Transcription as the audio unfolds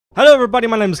Hello everybody,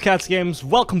 my name is Cats Games.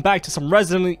 Welcome back to some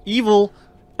Resident Evil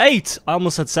 8. I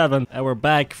almost said 7. And we're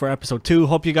back for episode 2.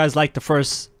 Hope you guys liked the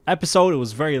first episode. It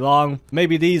was very long.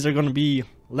 Maybe these are going to be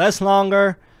less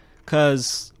longer,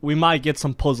 because we might get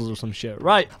some puzzles or some shit.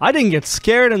 Right, I didn't get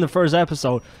scared in the first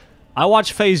episode. I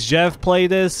watched Face Jeff play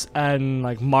this, and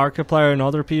like Markiplier and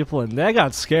other people, and they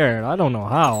got scared. I don't know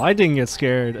how. I didn't get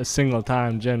scared a single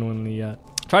time, genuinely, yet.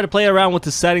 Try to play around with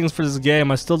the settings for this game.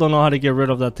 I still don't know how to get rid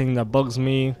of that thing that bugs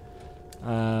me.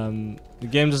 The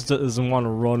game just doesn't want to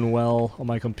run well on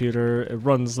my computer. It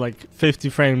runs like 50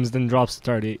 frames, then drops to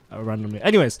 30 randomly.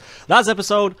 Anyways, last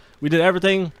episode we did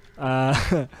everything,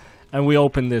 and we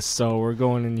opened this, so we're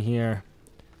going in here.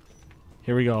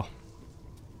 Here we go.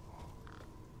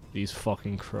 These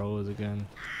fucking crows again.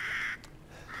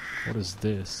 What is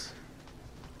this?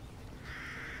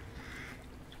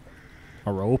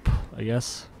 A rope, I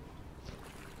guess.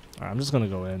 Alright, I'm just gonna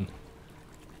go in.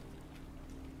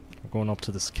 We're going up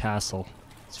to this castle.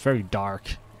 It's very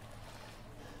dark.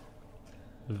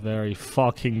 Very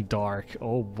fucking dark.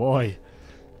 Oh boy.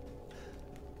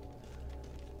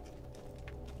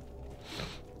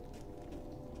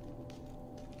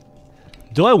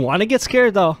 Do I want to get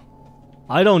scared though?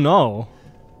 I don't know.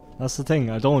 That's the thing.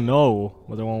 I don't know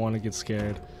whether I want to get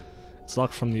scared. It's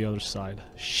locked from the other side.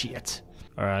 Shit.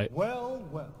 Alright. Well.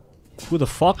 Who the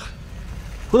fuck?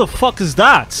 Who the fuck is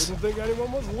that? Didn't think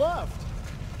anyone was left.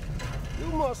 You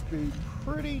must be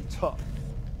pretty tough.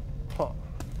 Huh.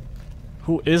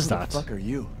 Who is that? Who the fuck are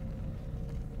you?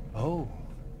 Oh,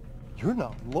 you're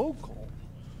not local.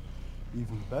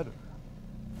 Even better.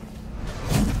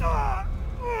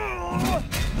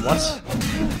 What?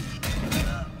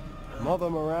 Mother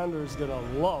Miranda's gonna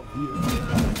love you.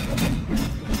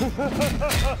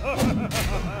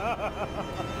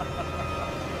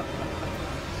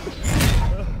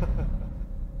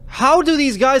 How do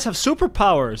these guys have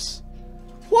superpowers?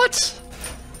 What?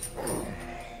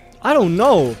 I don't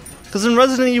know. Because in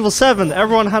Resident Evil 7,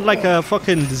 everyone had like a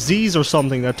fucking disease or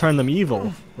something that turned them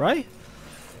evil, right?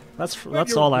 That's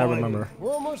all I remember.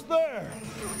 We're almost there.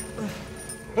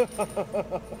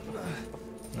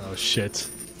 Oh shit.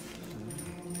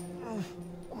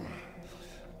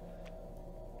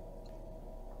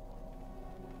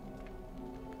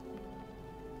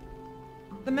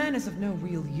 The man is of no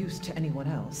real use to anyone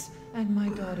else, and my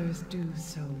daughters do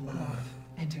so love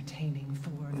entertaining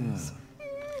foreigners.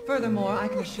 Furthermore, I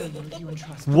can assure you if you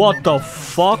entrust me What the with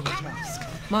fuck? this task,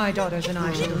 my daughters and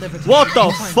I shall deliver to What you the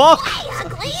in fuck? I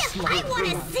want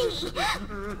to see.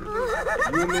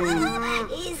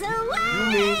 He's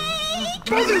away.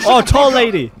 Oh, tall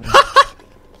lady.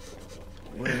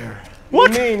 Where?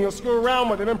 What? You mean you'll screw around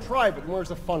with him in private? And where's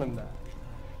the fun in that?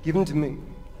 Give him to me,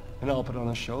 and I'll put on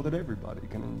a show that everybody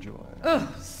can enjoy. Ugh,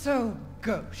 so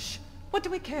gauche. What do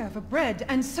we care for bread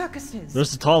and circuses?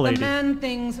 There's the tall lady. The man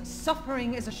thinks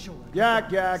suffering is assured.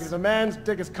 Yak, if a man's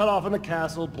dick is cut off in the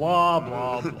castle, blah,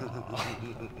 blah, blah.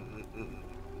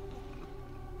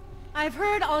 I've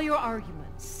heard all your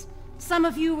arguments. Some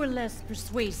of you were less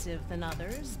persuasive than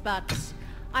others, but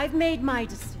I've made my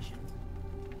decision.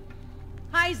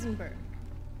 Heisenberg,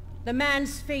 the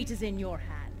man's fate is in your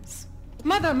hands.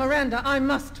 Mother Miranda, I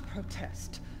must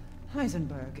protest.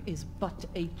 Heisenberg is but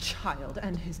a child,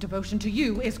 and his devotion to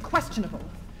you is questionable.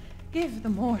 Give the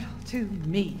mortal to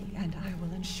me, and I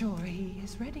will ensure he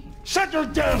is ready. Shut your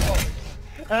damn hole!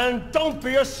 And don't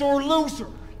be a sore loser!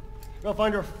 Go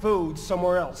find your food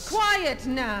somewhere else. Quiet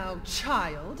now,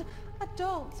 child.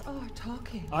 Adults are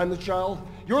talking. I'm the child.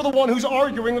 You're the one who's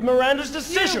arguing with Miranda's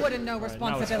decision. You wouldn't know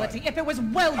responsibility if it was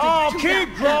welded Oh, to keep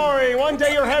that glory! One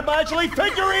day your head might actually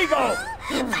fit your ego!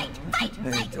 Hey,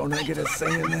 don't I get a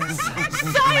say in this?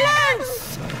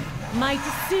 Silence! My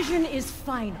decision is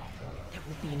final. There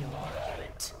will be no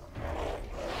argument.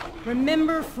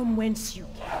 Remember from whence you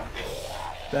came.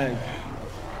 Thank you.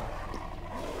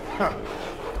 Huh.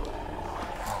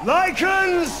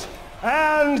 Lycans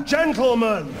and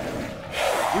gentlemen,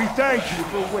 we thank you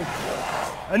for waiting.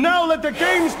 And now let the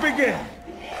games begin!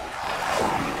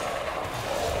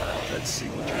 Let's see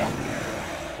what you're doing.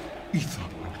 Ethan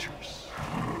Winters.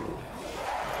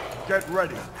 Get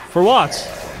ready. For what?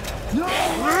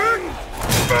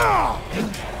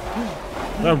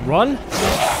 That run?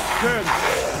 10,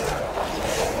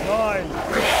 9,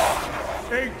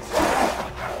 8,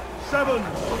 7,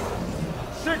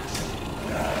 6,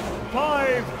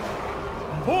 5,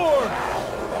 4,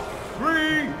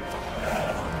 3,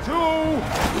 2,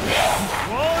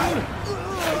 1.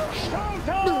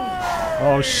 Showtime!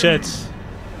 Oh shit.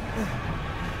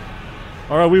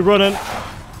 Alright, we running.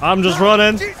 I'm just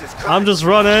running. I'm just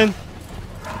running.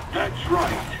 That's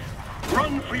right.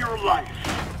 Run for your life.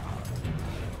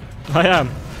 I am.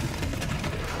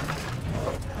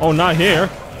 Oh, not here.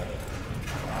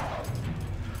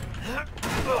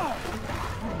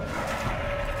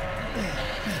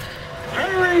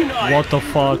 Very nice. What the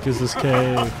fuck is this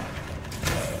cave?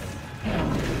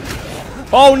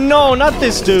 Oh no, not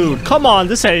this dude! Come on,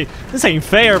 this ain't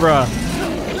fair, bruh.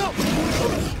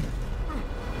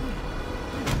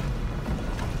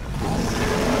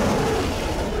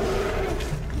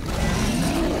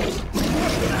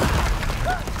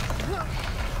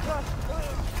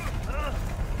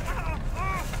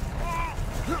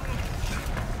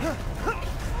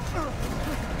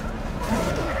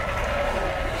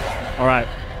 All right.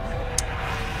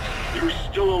 You're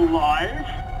still alive?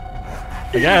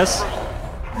 I guess.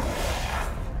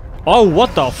 Oh,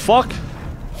 what the fuck?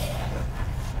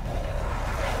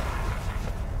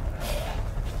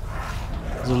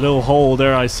 There's a little hole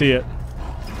there, I see it.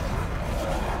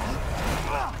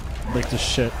 Like this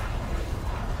shit.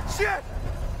 Shit!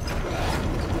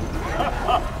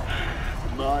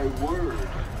 My word.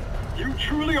 You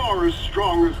truly are as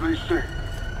strong as they say.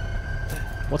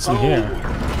 What's in here?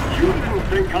 You didn't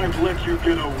think I'd let you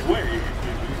get away.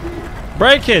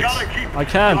 Break it! Gotta keep I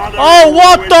can. bothering Oh, you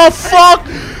what with the pain. fuck?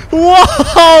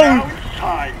 Whoa! Now it's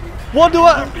time. What do The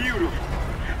I?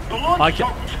 beautiful, I can-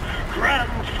 blood-soaked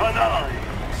grand finale.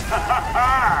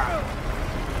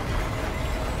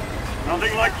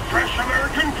 Nothing like fresh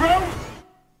American ground.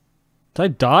 Did I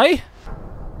die?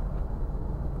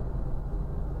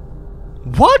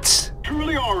 What?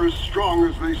 Truly are as strong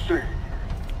as they say.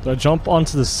 Did I jump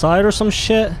onto the side or some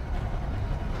shit?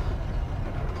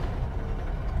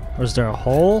 Or is there a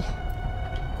hole?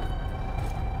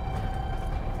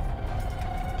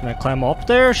 Can I climb up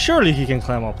there? Surely he can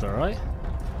climb up there, right?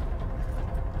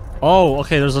 Oh,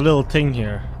 okay, there's a little thing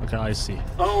here. Okay, I see.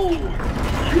 Oh,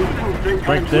 you didn't think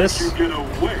Break I'd this. let you get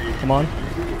away. Come on.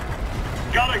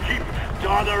 Gotta keep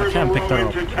Donna I can't pick that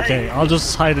up. Okay, I'll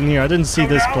just hide in here. I didn't see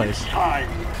this place. Time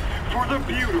for the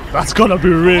beautiful. That's gonna be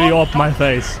really up my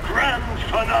face. Grand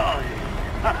finale.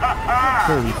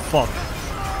 Holy fuck.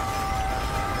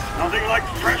 Nothing like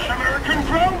fresh American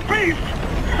ground beef.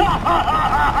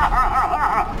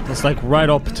 That's like right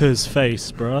up to his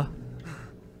face, bruh.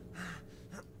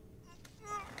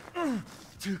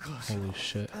 Too close. Holy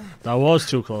shit. That was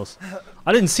too close.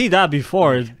 I didn't see that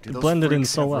before. It Do those blended in freaks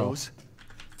so have well. rows?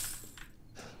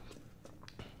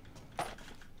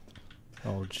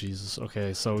 Oh, Jesus.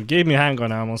 Okay, so it gave me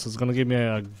handgun ammo, so it's gonna give me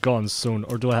a gun soon.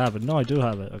 Or do I have it? No, I do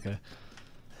have it. Okay.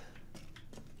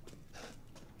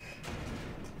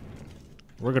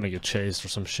 We're gonna get chased or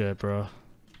some shit, bro.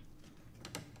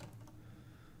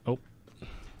 Oh.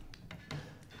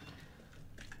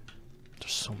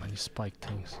 There's so many spike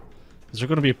things. Is there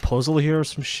gonna be a puzzle here or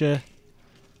some shit?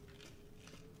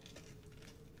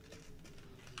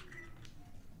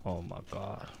 Oh my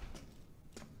god.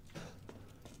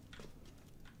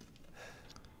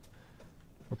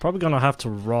 We're probably gonna have to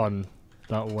run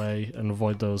that way and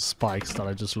avoid those spikes that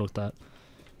I just looked at.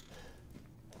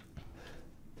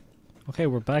 Okay,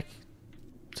 we're back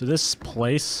to this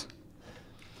place.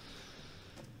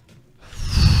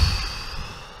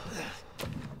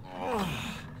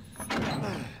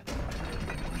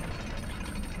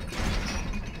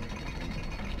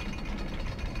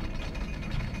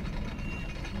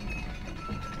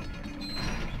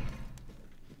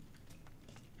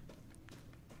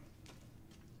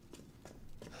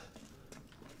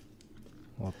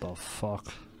 What the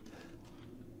fuck?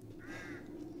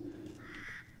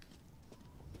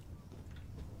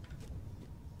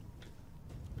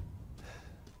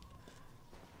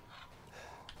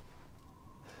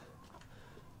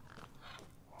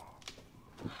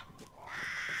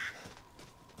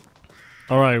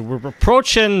 Alright, we're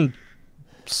approaching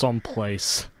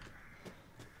someplace.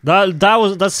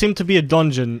 That seemed to be a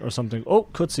dungeon or something. Oh,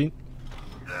 cutscene.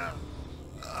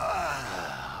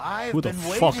 I've Who the been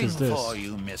fuck waiting is this? for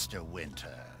you, Mr.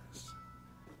 Winters.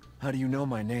 How do you know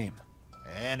my name?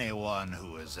 Anyone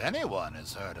who is anyone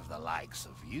has heard of the likes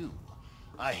of you.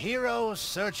 A hero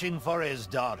searching for his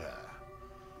daughter.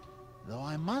 Though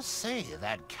I must say,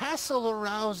 that castle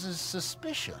arouses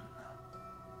suspicion.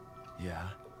 Yeah.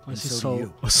 Why And is he so do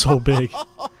you. so big?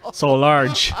 So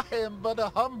large. I am but a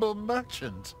humble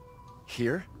merchant.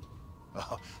 Here?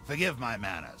 Oh, forgive my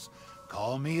manners.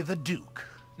 Call me the Duke.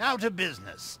 Now to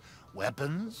business.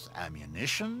 Weapons,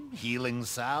 ammunition, healing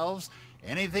salves,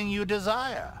 anything you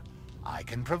desire, I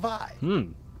can provide.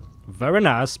 Very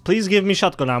nice. Please give me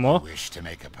shotgun ammo. Wish to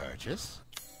make a purchase?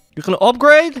 You can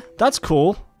upgrade? That's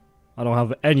cool. I don't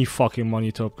have any fucking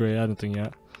money to upgrade anything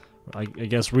yet. I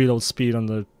guess reload speed on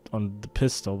the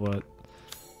pistol, but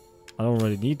I don't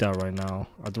really need that right now.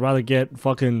 I'd rather get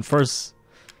fucking first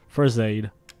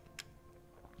aid.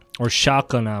 Or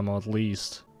shotgun ammo at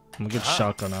least. I'm gonna get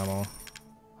shotgun ammo.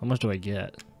 How much do I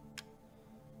get?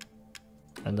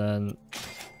 And then...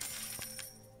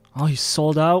 Oh, he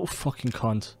sold out? Fucking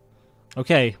cunt.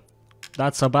 Okay.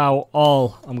 That's about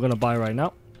all I'm gonna buy right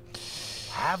now.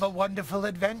 Have a wonderful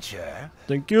adventure.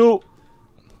 Thank you.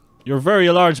 You're very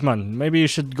large, man. Maybe you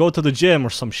should go to the gym or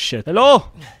some shit. Hello?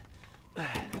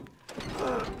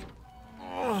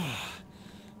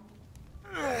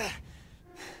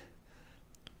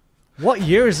 What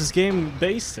year is this game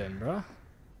based in, bro?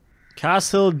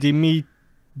 Castle Dimitrescu.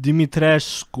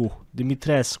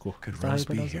 Could Rose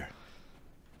be here?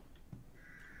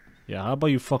 Yeah, how about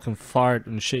you fucking fart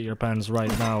and shit your pants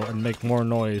right now and make more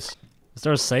noise? Is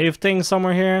there a save thing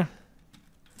somewhere here?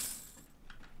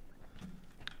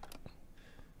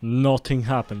 Nothing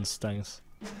happens, thanks.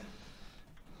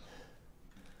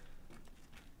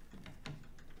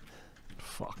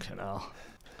 Fucking hell.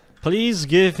 Please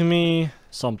give me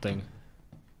something.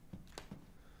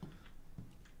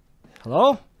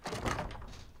 Hello?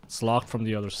 It's locked from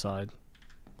the other side.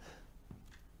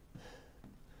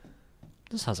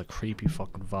 This has a creepy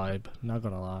fucking vibe, not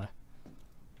gonna lie.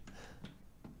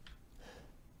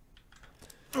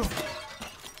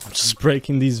 I'm just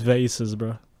breaking these vases,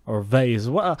 bro. Or vase.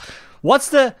 What's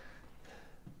the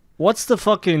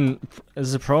fucking...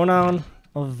 Is the pronoun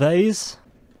of vase?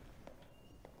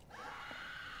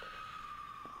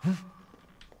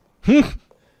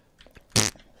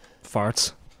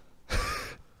 Farts.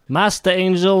 Mask the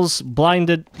angels,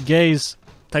 blinded gaze.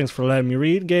 Thanks for letting me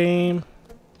read, game.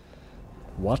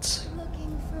 What?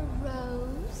 Looking for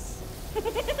Rose?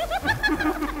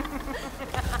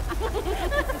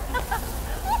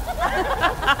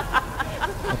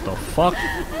 What the fuck?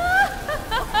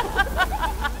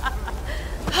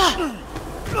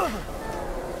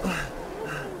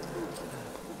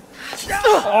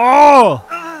 Oh!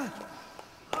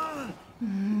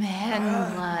 Man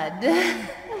blood.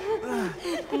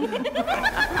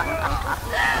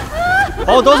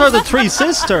 Oh, those are the three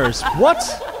sisters. What?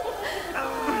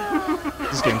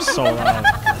 This game's so loud.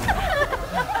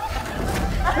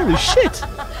 Holy shit!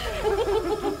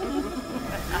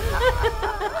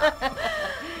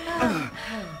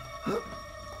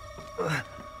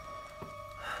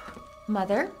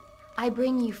 Mother, I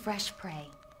bring you fresh prey.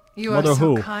 You Mother are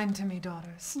so who? kind to me,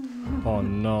 daughters. Oh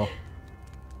no.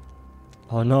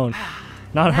 Oh no.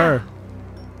 Not her.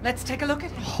 Let's take a look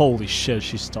at him. Holy shit,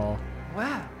 she's tall.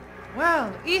 Wow.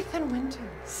 Well, Ethan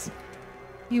Winters.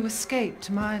 You escaped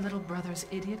my little brother's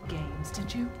idiot games,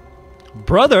 did you?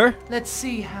 Brother? Let's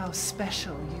see how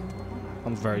special you are.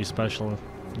 I'm very special.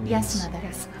 Yes, Mother.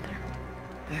 Yes, Mother.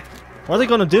 What are they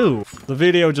gonna do? The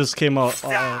video just came out,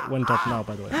 went up now,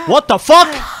 by the way. What the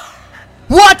fuck?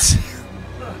 What?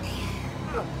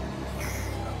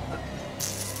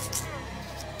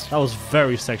 That was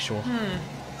very sexual.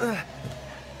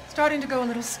 Starting to go a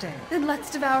little stale. Then let's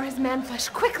devour his man flesh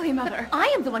quickly, Mother. I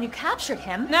am the one who captured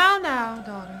him. Now,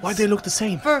 daughters. Why they look the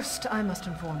same? First, I must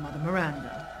inform Mother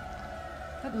Miranda.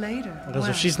 But later, Because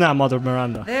well, if she's not Mother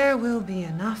Miranda. there will be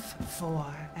enough for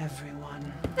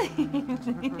everyone.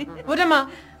 Udama!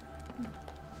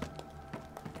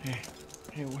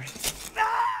 Hey, wait.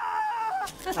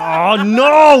 Oh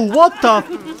no! What the?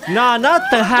 Nah, not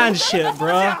the hand shit,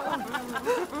 bruh.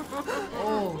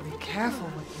 Oh, be careful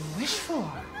what you wish for,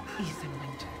 Ethan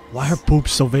Winters. Why are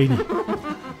boobs so veiny?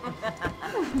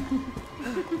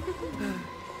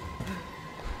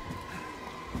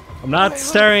 I'm not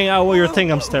staring at what you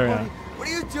think I'm staring at. What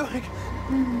are you doing?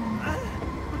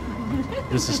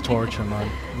 This is torture, man.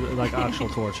 Like actual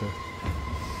torture.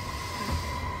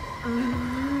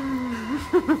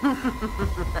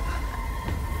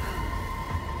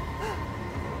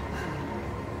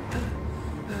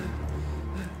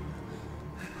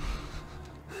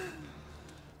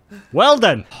 Well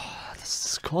then. That's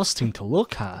disgusting to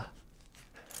look at.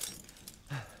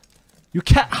 You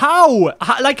can't. How?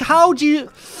 Like, how do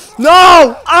you?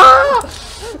 No! Ah!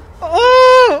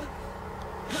 Oh!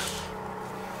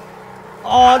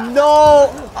 Oh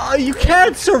no! You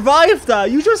can't survive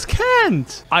that. You just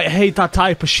can't. I hate that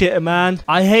type of shit, man.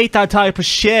 I hate that type of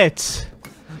shit.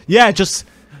 Yeah, just.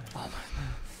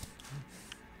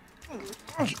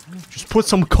 Just put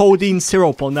some codeine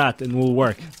syrup on that and it will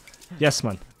work. Yes,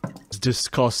 man. It's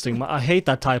disgusting, man. I hate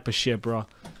that type of shit, bro.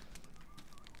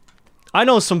 I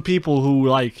know some people who,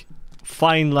 like,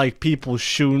 find like people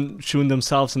shooting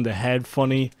themselves in the head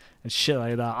funny and shit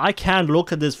like that. I can't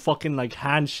look at this fucking like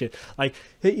hand shit. Like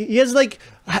he has like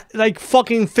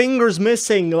fucking fingers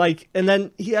missing, like, and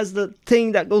then he has the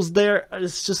thing that goes there, and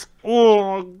it's just,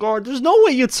 oh god, there's no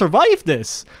way you'd survive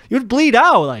this. You'd bleed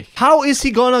out. Like, how is he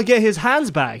gonna get his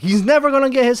hands back? He's never gonna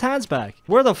get his hands back.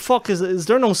 Where the fuck is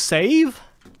there no save?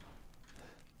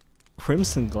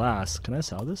 Crimson glass. Can I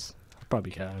sell this? I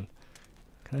probably can.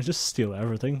 Can I just steal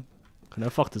everything? Can I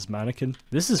fuck this mannequin?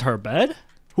 This is her bed?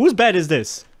 Whose bed is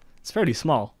this? It's fairly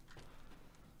small.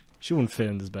 She wouldn't fit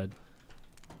in this bed.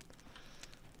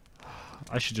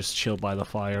 I should just chill by the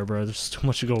fire, bro. There's too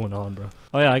much going on, bro.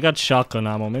 Oh yeah, I got shotgun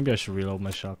ammo. Maybe I should reload my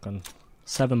shotgun.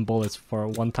 7 bullets for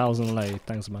 1,000 lei.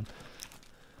 Thanks, man.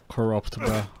 Corrupt,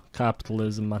 bro.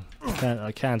 Capitalism, man.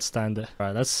 I can't stand it.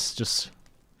 Alright, let's just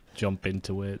jump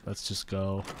into it. Let's just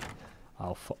go.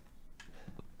 Oh, fuck.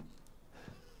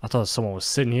 I thought someone was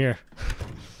sitting here.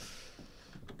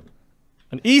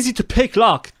 An easy to pick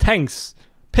lock. Thanks.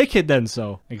 Pick it then,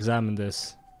 so. Examine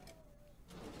this.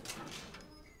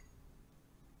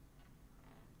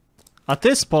 At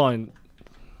this point,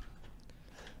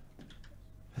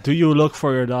 do you look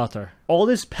for your daughter? All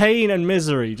this pain and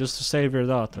misery just to save your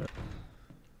daughter.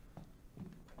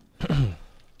 Oh,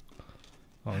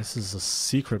 this is a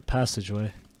secret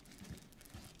passageway.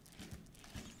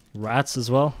 Rats as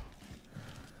well.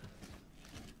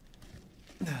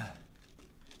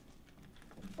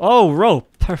 Oh, rope.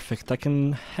 Perfect. I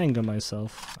can hang on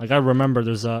myself. I gotta remember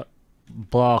there's a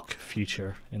block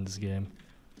feature in this game.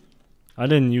 I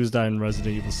didn't use that in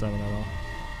Resident Evil 7 at all.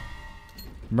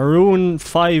 Maroon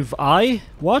 5i?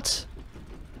 What?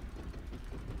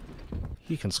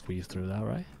 He can squeeze through that,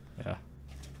 right? Yeah.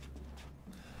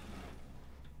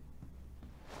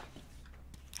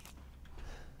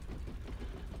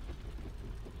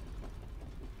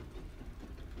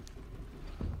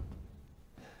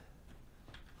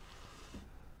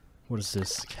 What is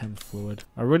this? Chem fluid.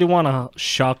 I really want a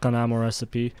shotgun ammo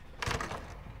recipe.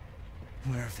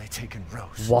 Where have they taken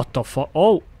Rose? What the fuck?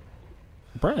 Oh!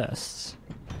 Breasts.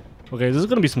 Okay, this is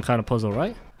gonna be some kind of puzzle,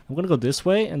 right? I'm gonna go this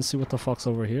way and see what the fuck's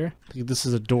over here. I think this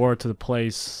is a door to the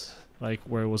place, like,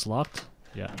 where it was locked.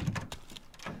 Yeah.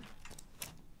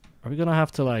 Are we gonna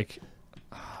have to, like...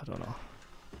 I don't know.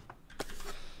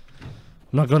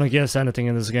 I'm not gonna guess anything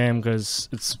in this game, because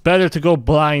it's better to go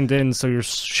blind in so you're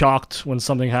shocked when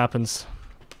something happens.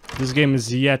 This game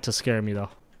is yet to scare me, though.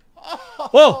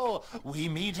 Whoa! We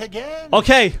meet again.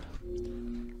 Okay.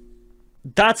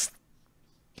 That's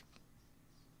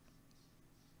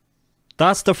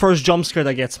the first jump scare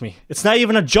that gets me. It's not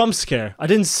even a jump scare. I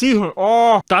didn't see her.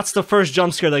 Oh, that's the first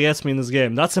jump scare that gets me in this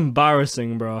game. That's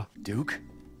embarrassing, bro. Duke,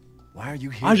 why are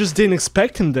you here? I just didn't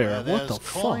expect him there. Well, what the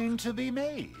fuck? Coin to be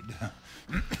made.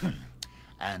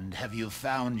 And have you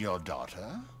found your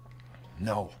daughter?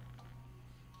 No.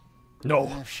 No.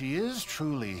 If she is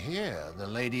truly here, the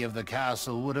lady of the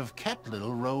castle would have kept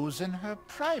little Rose in her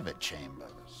private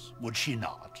chambers, would she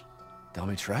not?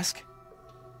 DIMITRESCU?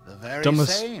 The very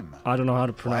Dumbest, same. I don't know how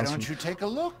to Why pronounce don't it. you take a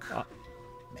look?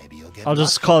 Maybe you'll get I'll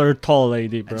just lucky. call her tall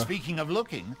lady, bro. And speaking of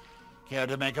looking, care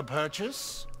to make a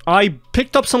purchase? I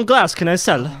picked up some glass. Can I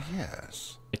sell? Oh,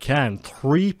 yes. I can.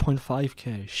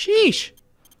 3.5k. Sheesh.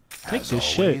 Take As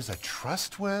this always, shit. a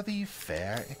trustworthy,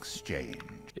 fair exchange.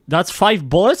 That's 5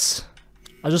 bullets?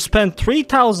 I just spent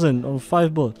 3,000 on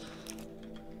 5 bullets.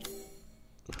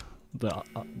 The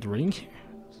ring here?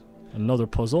 Another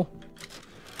puzzle.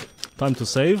 Time to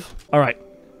save. Alright.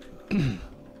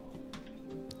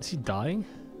 Is he dying?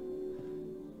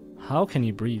 How can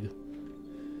he breathe?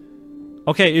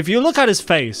 Okay, if you look at his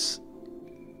face,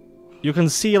 you can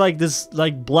see like this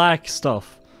like black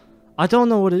stuff. I don't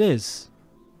know what it is.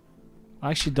 I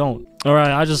actually don't.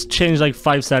 Alright, I just changed like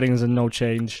 5 settings and no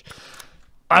change.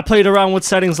 I played around with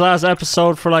settings last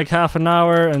episode for like half an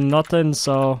hour and nothing,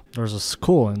 so... There's a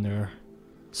skull in there.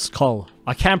 Skull.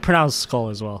 I can't pronounce skull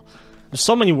as well. There's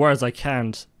so many words I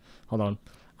can't. Hold on.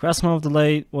 Craftsman of the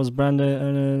Late was branded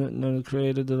and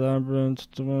created the labyrinth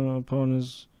upon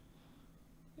his...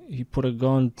 He put a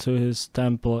gun to his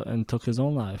temple and took his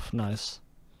own life. Nice.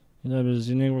 His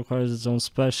unique requires its own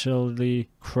specially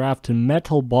crafted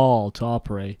metal ball to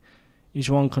operate. Each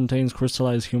one contains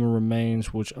crystallized human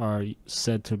remains, which are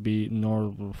said to be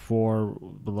Nor 4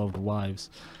 beloved wives.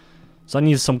 So I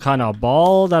need some kind of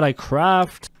ball that I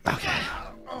craft. Okay.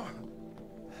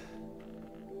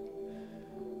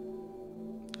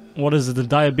 What is it, the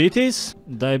diabetes?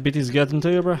 Diabetes getting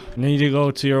to you, bro? You need to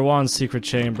go to your one secret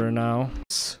chamber now.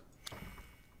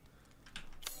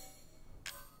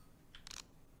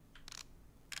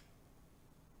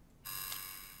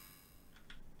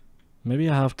 Maybe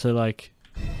I have to like...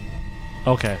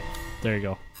 Okay, there you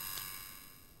go.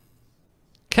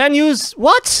 Can use...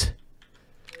 What?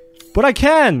 But I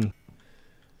can!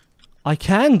 I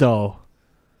can though.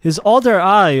 His other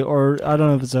eye, or I don't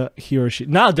know if it's a he or she.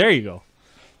 Now, there you go.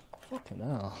 Fucking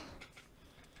hell.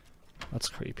 That's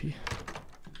creepy.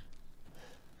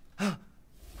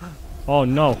 Oh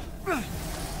no.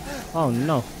 Oh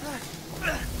no.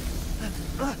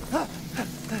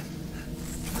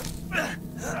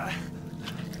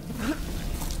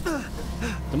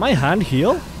 Did my hand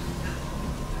heal?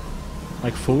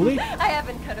 Like fully? I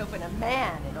haven't cut open a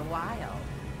man in a while.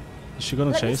 Is she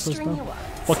gonna chase us now?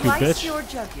 Fuck you, Slice bitch. your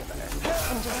jugular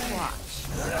and just watch.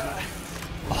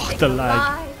 Oh, the lag.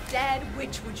 Alive, dead,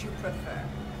 which would you prefer?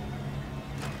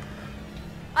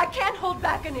 I can't hold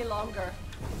back any longer.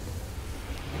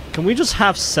 Can we just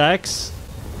have sex?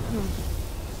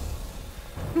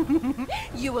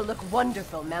 You will look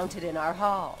wonderful mounted in our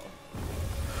hall.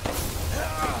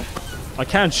 I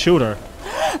can't shoot her.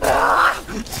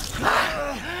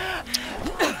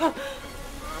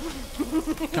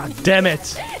 God damn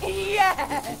it!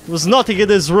 Yes! There was nothing in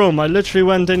this room. I literally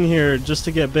went in here just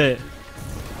to get bit.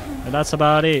 And that's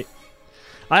about it.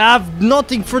 I have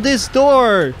nothing for this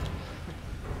door!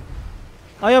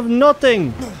 I have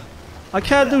nothing! I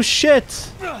can't do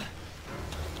shit!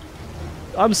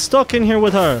 I'm stuck in here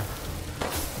with her.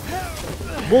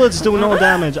 Bullets do no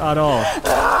damage at all.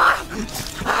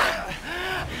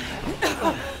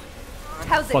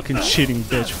 How's it? Fucking cheating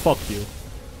bitch. Fuck you.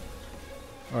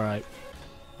 Alright.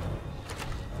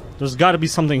 There's gotta be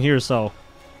something here, so...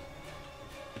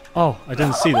 Oh, I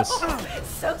didn't see this.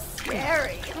 So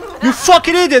scary. You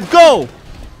fucking idiot! Go!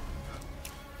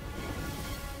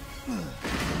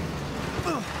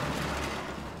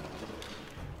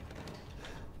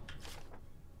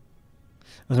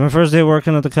 It's my first day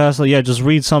working at the castle. Yeah, just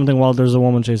read something while there's a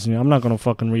woman chasing you. I'm not gonna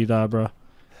fucking read that, bro.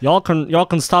 Y'all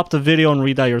can stop the video and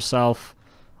read that yourself.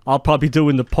 I'll probably do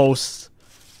in the post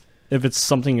if it's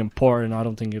something important. I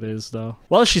don't think it is though.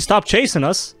 Well, she stopped chasing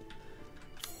us.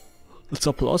 It's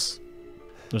a plus.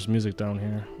 There's music down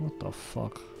here. What the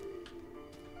fuck?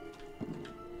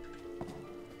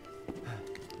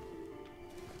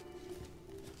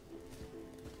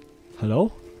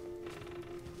 Hello?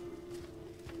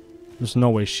 There's no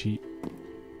way she...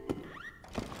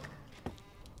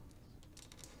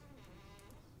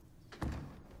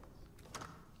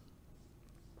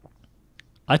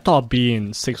 I thought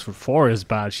being 6'4" is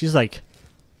bad. She's like...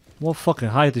 What fucking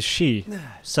height is she?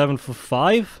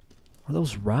 7'5"? Are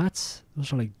those rats?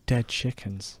 Those are like dead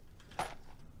chickens.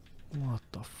 What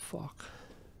the fuck?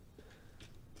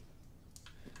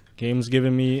 Game's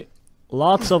giving me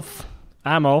lots of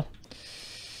ammo.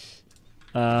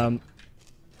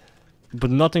 But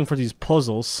nothing for these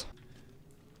puzzles.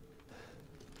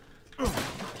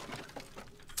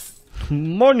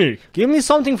 Money! Give me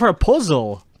something for a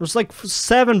puzzle! There's like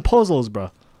 7 puzzles, bro.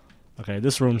 Okay,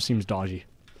 this room seems dodgy.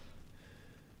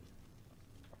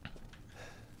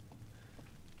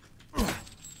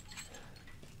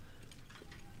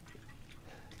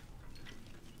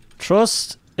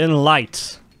 Trust in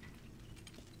light.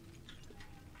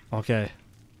 Okay.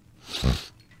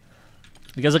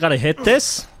 I guess I gotta hit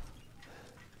this.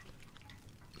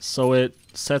 So it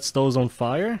sets those on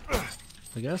fire,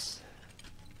 I guess.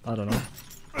 I don't know.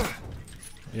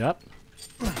 Yep.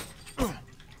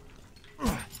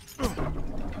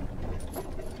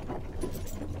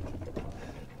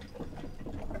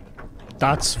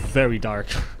 That's very dark.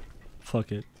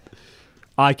 Fuck it.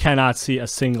 I cannot see a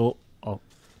single... Oh.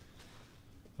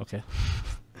 Okay.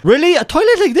 Really? A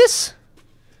toilet like this?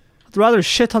 I'd rather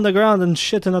shit on the ground than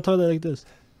shit in a toilet like this.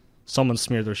 Someone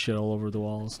smeared their shit all over the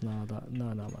walls. No,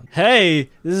 man. Hey,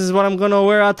 this is what I'm gonna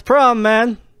wear at the prom,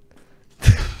 man.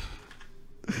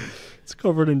 It's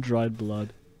covered in dried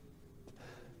blood.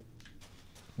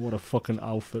 What a fucking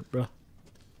outfit, bro.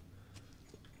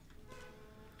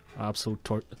 Absolute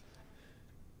torture.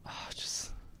 Oh,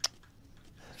 just...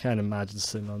 I can't imagine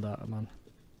sitting on that, man.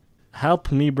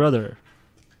 Help me, brother.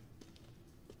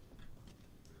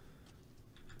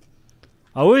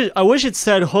 I wish it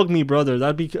said "hug me, brother."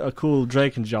 That'd be a cool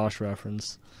Drake and Josh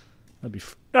reference. That'd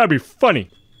be funny.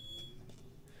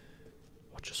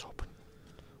 What just open?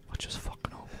 What just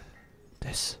fucking open?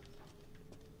 This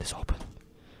open.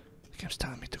 The game's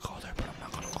telling me to go there, but I'm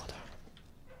not gonna go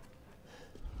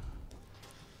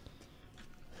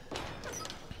there.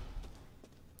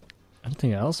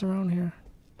 Anything else around here?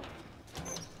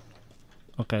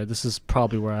 Okay, this is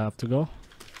probably where I have to go.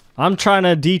 I'm trying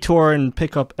to detour and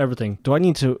pick up everything. Do I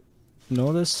need to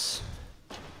know this?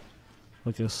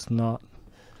 I guess not.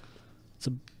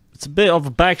 It's It's a bit of a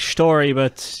backstory,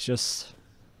 but just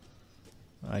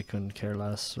I couldn't care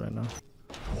less right now.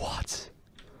 What?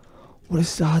 What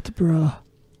is that, bruh?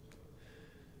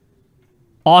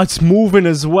 Oh, it's moving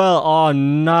as well. Oh,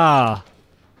 nah.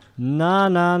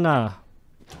 Nah.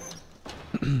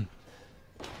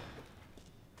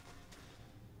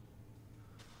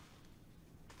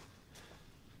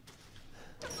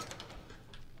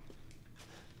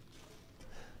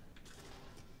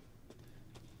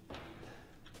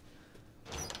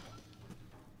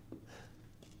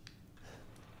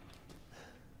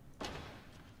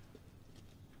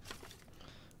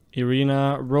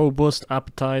 Irina, robust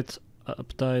appetite,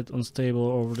 unstable,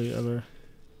 overly other.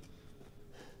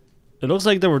 It looks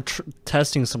like they were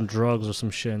testing some drugs or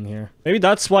some shit in here. Maybe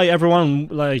that's why everyone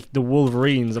like the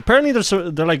Wolverines. Apparently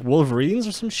they're like Wolverines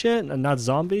or some shit and not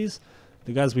zombies.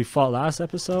 The guys we fought last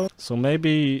episode. So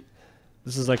maybe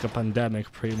this is like a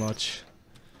pandemic pretty much.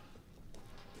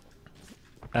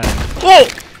 And whoa!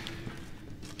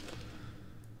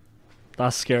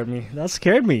 That scared me. That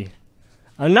scared me.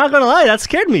 I'm not gonna lie, that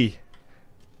scared me.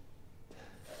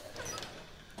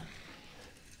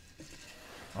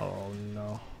 Oh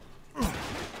no.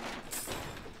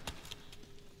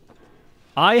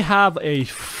 I have a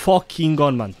fucking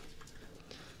gun, man.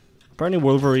 Apparently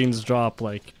Wolverines drop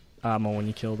like ammo when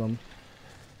you kill them.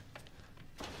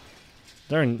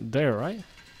 They're in there, right?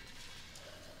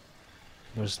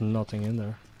 There's nothing in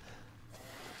there.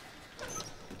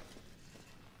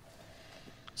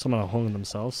 Someone hung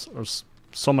themselves, or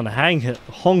someone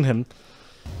hung him.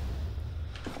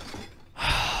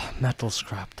 Metal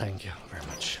scrap, thank you very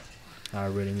much. I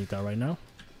really need that right now.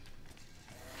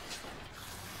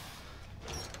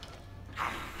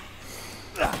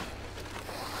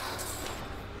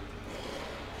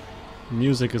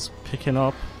 Music is picking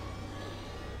up.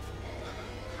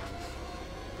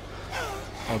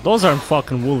 Oh, those aren't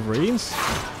fucking Wolverines.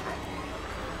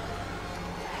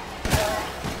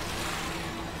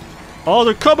 Oh,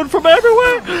 they're coming from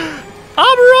everywhere!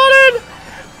 I'm running!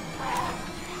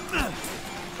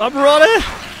 I'm running!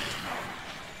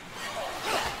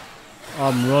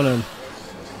 I'm running.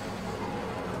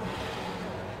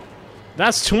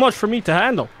 That's too much for me to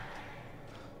handle.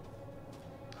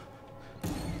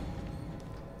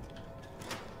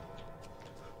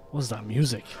 What's that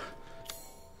music?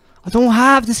 I don't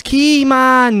have this key,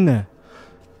 man!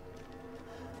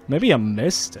 Maybe I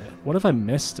missed it. What if I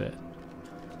missed it?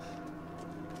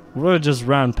 What if I just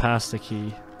ran past the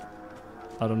key?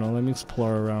 I don't know. Let me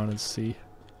explore around and see.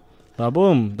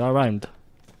 Boom! That rhymed.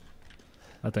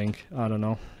 I think. I don't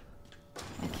know.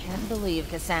 I can't believe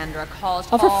Cassandra caused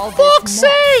Oh, all for this fuck's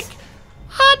sake!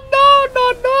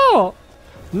 No!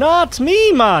 Not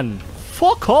me, man!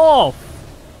 Fuck off!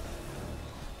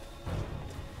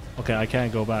 Okay, I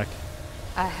can't go back.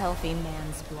 A healthy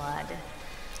man's blood.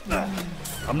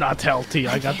 I'm not healthy.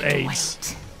 I got AIDS.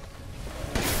 Wait.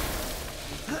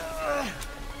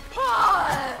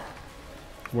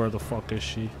 Where the fuck is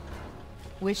she?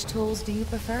 Which tools do you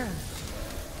prefer?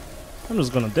 I'm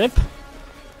just gonna dip.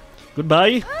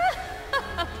 Goodbye.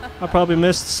 I probably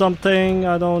missed something.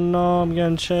 I don't know. I'm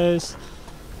getting chased.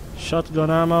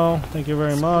 Shotgun ammo. Thank you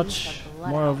very much.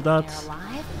 More of that.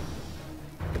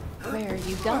 Where are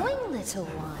you going, little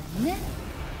one?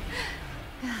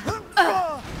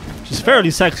 She's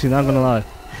fairly sexy, not gonna lie.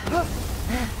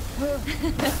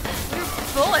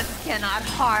 Bullets cannot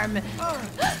harm.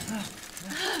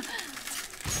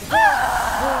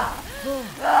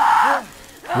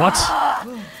 What?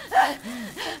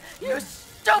 You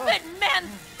stupid man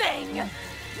thing!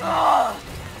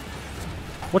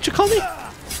 What you call me?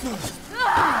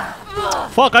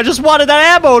 Fuck, I just wanted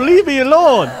that ammo! Leave me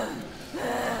alone!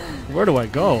 Where do I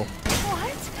go?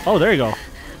 What? Oh, there you go.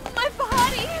 My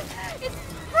body! It's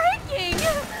breaking!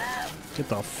 Get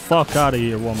the fuck out of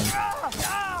here, woman.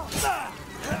 How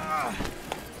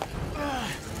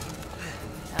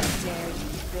dare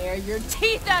you bare your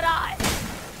teeth at us!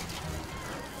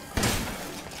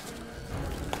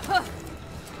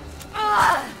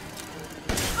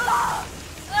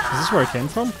 Is this where I came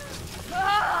from?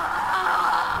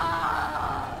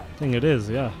 I think it is,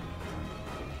 yeah.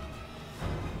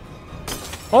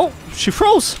 Oh, she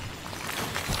froze!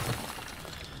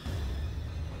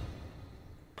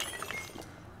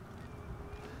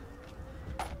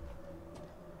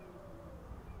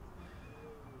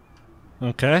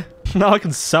 Okay. Now I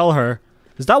can sell her.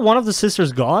 Is that one of the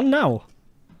sisters gone now?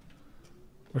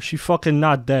 Or is she fucking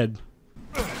not dead?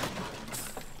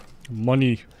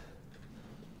 Money.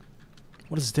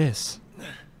 What is this?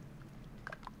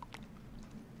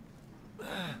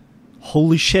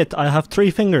 Holy shit, I have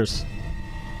 3 fingers.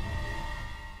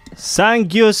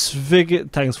 Sangius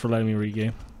Vig. Thanks for letting me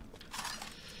regame.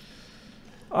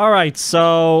 Alright,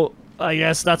 so I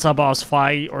guess that's a boss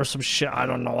fight or some shit. I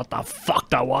don't know what the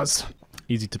fuck that was.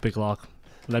 Easy to pick lock.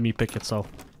 Let me pick it so.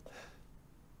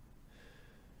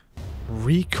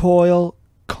 Recoil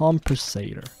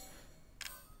compensator.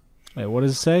 Wait, what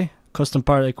does it say? Custom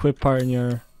part, equip part on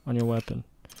your weapon.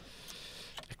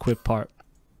 Equip part.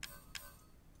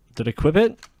 Did it equip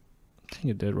it? I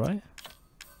think it did, right?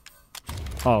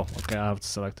 Oh, okay, I have to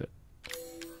select it.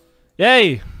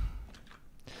 Yay!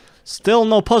 Still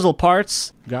no puzzle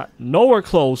parts. Got nowhere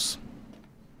close.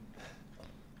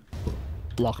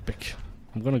 Lockpick.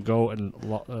 I'm gonna go and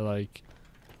like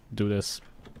do this.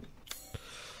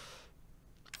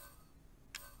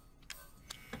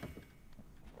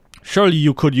 Surely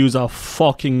you could use a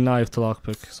fucking knife to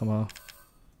lockpick somehow.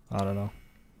 I don't know.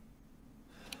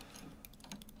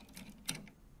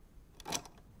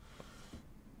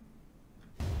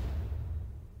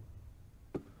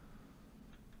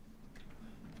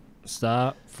 Is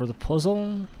that for the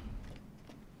puzzle?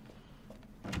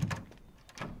 I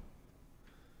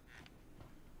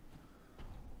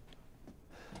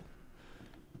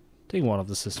think one of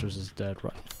the sisters is dead,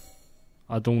 right?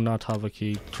 I do not have a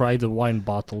key. Try the wine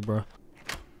bottle, bro.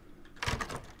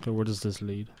 Okay, where does this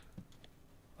lead?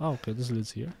 Oh, okay, this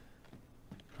leads here.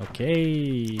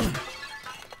 Okay.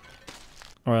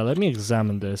 Alright, let me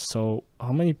examine this. So,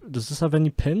 how many... Does this have any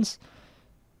pins?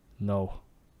 No.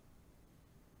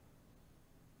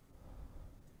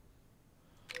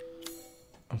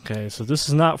 Okay, so this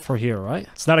is not for here, right?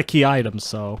 It's not a key item,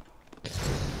 so...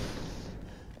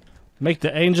 Make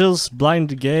the angels blind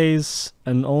the gaze,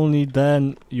 and only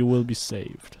then you will be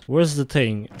saved. Where's the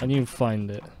thing? I need to find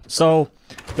it. So,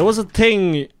 there was a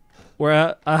thing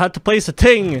where I had to place a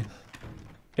thing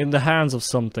in the hands of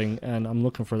something, and I'm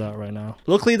looking for that right now.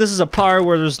 Luckily, this is a part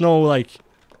where there's no, like,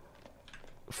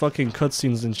 fucking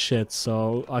cutscenes and shit,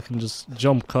 so I can just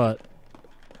jump cut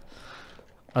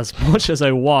as much as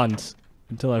I want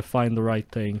until I find the right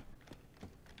thing.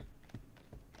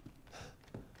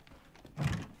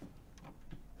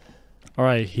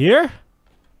 Alright, here?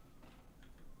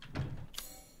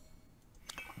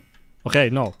 Okay,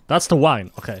 no. That's the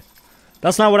wine. Okay.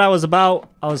 That's not what I was about.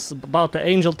 I was about the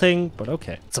angel thing, but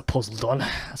okay. It's a puzzle done.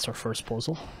 That's our first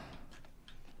puzzle.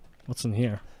 What's in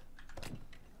here?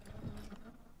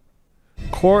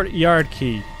 Courtyard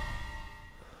key.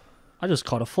 I just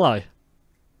caught a fly.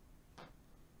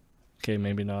 Okay,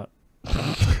 maybe not.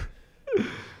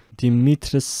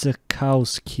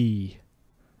 DIMITRESCU key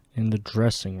in the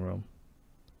dressing room.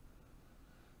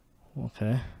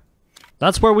 Okay.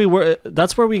 That's where we were.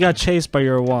 That's where we got chased by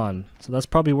your wand. So that's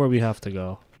probably where we have to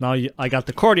go. Now I got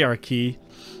the courtyard key,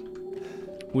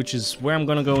 which is where I'm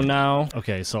gonna go now.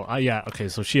 Okay, so yeah. Okay,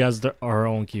 so she has her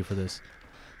own key for this.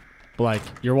 But like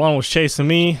your wand was chasing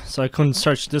me, so I couldn't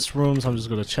search this room. So I'm just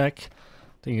gonna check.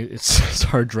 I think it's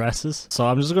her dresses. So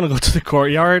I'm just gonna go to the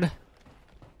courtyard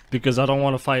because I don't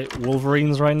want to fight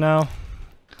Wolverines right now.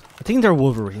 I think they're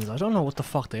Wolverines. I don't know what the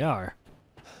fuck they are.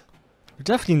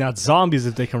 They're definitely not zombies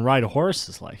if they can ride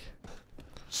horses, like.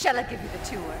 Shall I give you the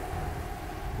tour?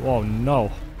 Whoa,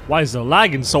 no. Why is it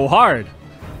lagging so hard?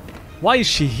 Why is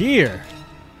she here?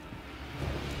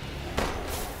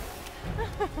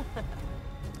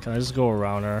 Can I just go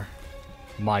around her?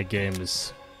 My game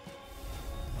is...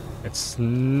 It's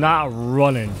not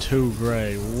running too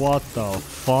great. What the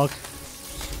fuck?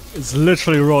 It's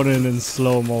literally running in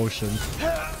slow motion.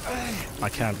 I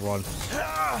can't run.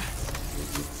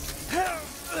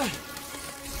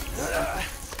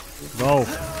 Go.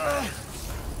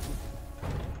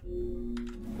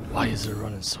 Why is it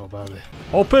running so badly?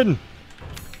 Open!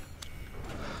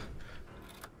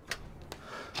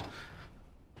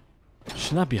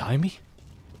 She's not behind me?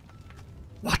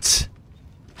 What?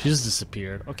 She just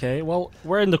disappeared. Okay, well,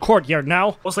 we're in the courtyard now.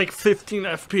 It was like 15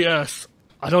 FPS.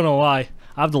 I don't know why.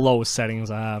 I have the lowest settings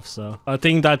I have, so... I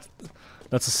think that's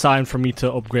a sign for me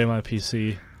to upgrade my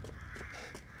PC.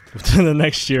 Within the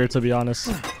next year, to be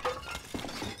honest.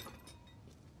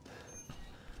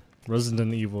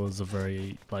 Resident Evil is a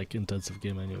very, like, intensive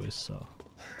game anyways, so...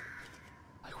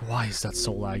 Like, why is that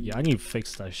so laggy? I need to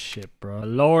fix that shit, bro. I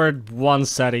lowered one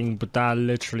setting, but that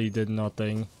literally did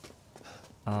nothing.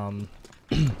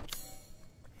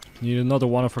 Need another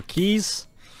one for keys.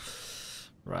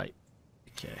 Right.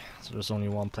 Okay, so there's only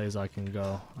one place I can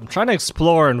go. I'm trying to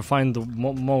explore and find the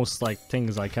most, like,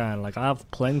 things I can. Like, I have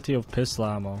plenty of pistol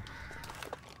ammo.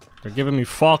 They're giving me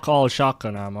fuck all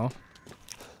shotgun ammo.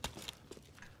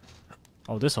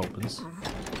 Oh, this opens.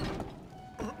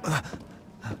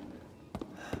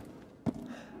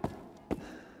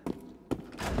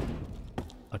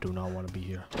 A do not want to be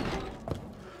here.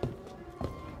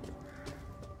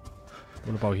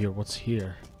 What about here? What's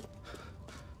here?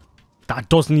 That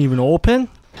doesn't even open?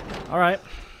 Alright.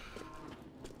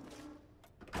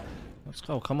 Let's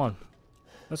go, come on.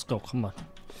 Let's go, come on.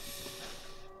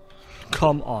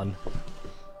 Come on.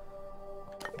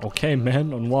 Okay,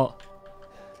 man, on what?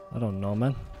 I don't know,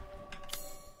 man.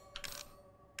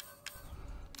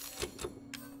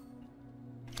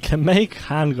 Can make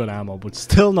handgun ammo, but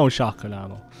still no shotgun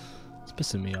ammo. It's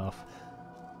pissing me off.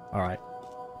 Alright.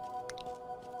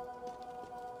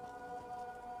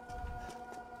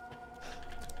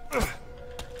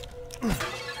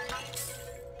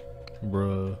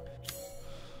 Bruh.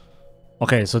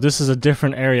 Okay, so this is a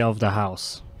different area of the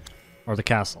house. Or the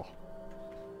castle.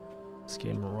 This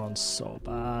game runs so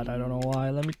bad, I don't know why.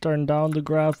 Let me turn down the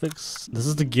graphics. This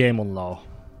is the game on low.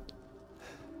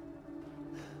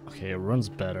 Okay, it runs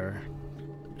better.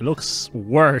 It looks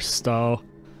worse though.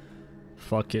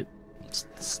 Fuck it. It's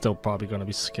still probably gonna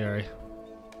be scary.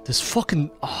 This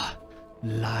fucking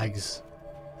lags.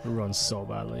 It runs so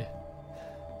badly.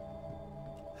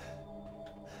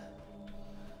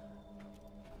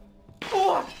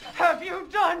 What have you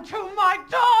done to my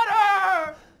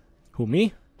daughter? Who,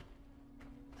 me?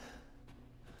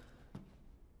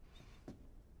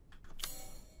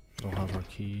 Don't have our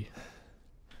key.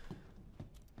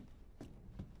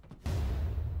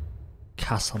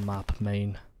 Castle map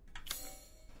main.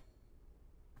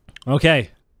 Okay.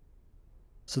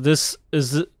 So this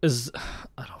is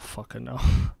I don't fucking know.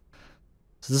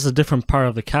 So this is a different part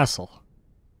of the castle.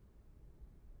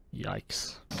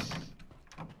 Yikes.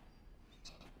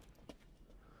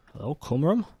 Hello,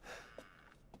 Kumram?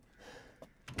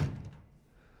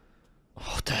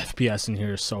 Oh, the FPS in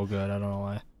here is so good, I don't know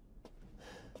why.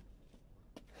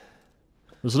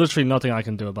 There's literally nothing I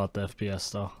can do about the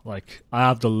FPS though. Like, I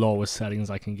have the lowest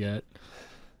settings I can get.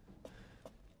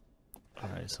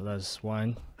 Alright, so that's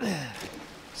one.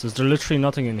 So is there literally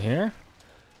nothing in here?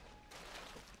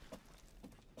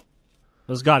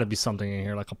 There's gotta be something in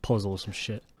here, like a puzzle or some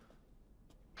shit.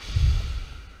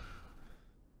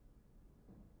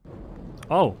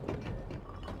 Oh.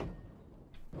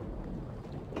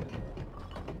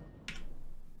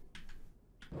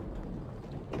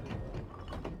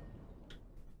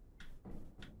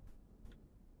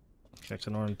 I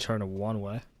can only turn it one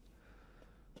way.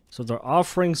 So they're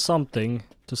offering something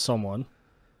to someone.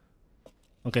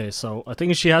 Okay, so I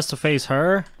think she has to face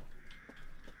her.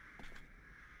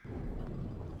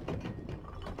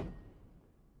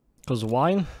 Cause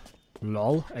wine?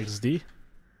 Lol, XD.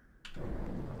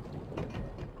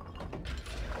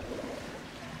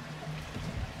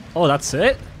 Oh, that's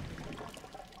it?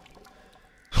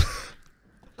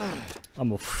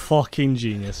 I'm a fucking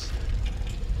genius.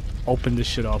 Open this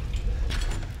shit up.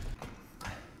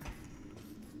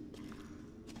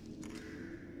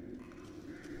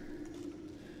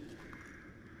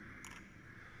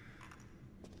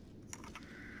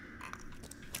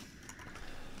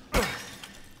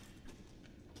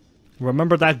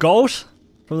 Remember that goat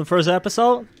from the first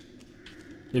episode?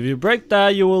 If you break that,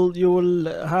 you will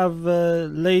have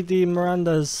Lady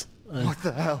Miranda's. What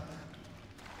the hell?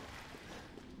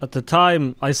 At the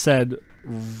time, I said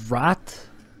rat,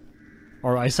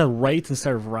 or I said rate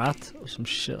instead of rat, or some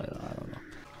shit like that. I don't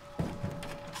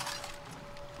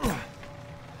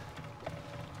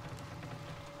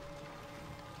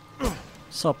know.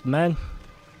 Sup, man?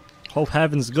 Hope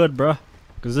heaven's good, bruh,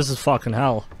 because this is fucking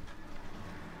hell.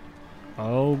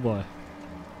 Oh boy.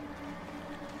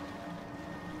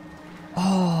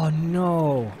 Oh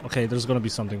no. Okay, there's gonna be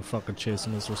something fucking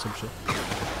chasing us or some shit.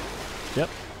 Yep.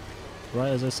 Right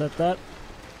as I said that.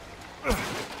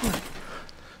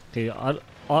 Okay,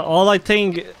 all I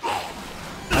think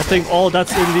all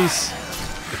that's in these,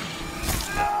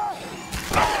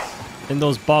 in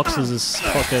those boxes is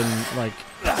fucking like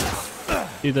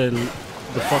either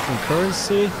the fucking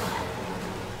currency.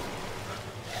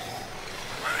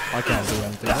 I can't do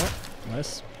anything. Right?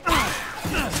 Nice.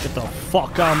 Get the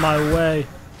fuck out of my way.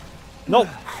 Nope.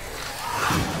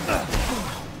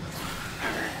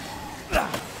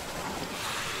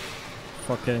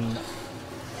 Fucking.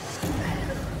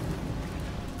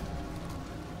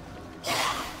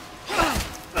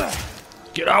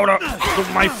 Get out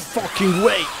of my fucking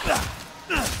way.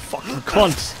 Fucking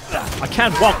cunt. I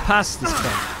can't walk past this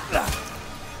cunt.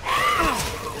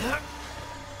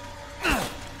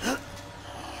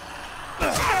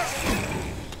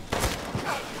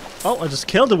 Oh, I just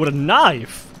killed it with a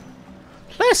knife.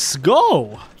 Let's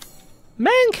go.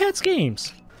 Man, Cats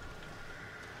Games.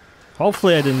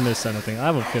 Hopefully I didn't miss anything. I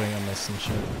have a feeling I missed some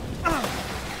shit.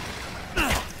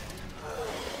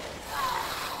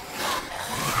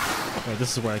 Wait,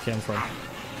 this is where I came from.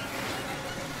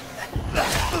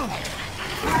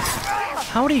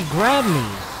 How'd he grab me?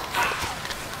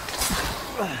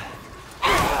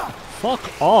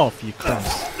 Fuck off, you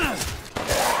cunts.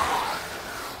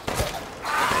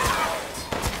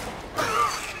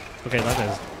 Okay, that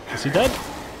guy's... Is he dead?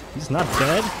 He's not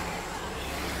dead.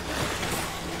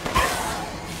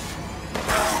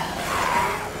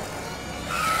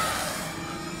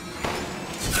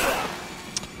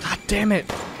 God damn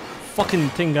it! Fucking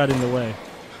thing got in the way.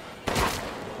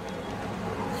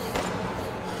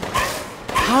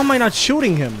 How am I not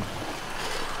shooting him?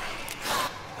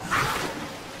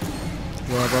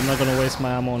 Whatever, I'm not gonna waste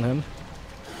my ammo on him.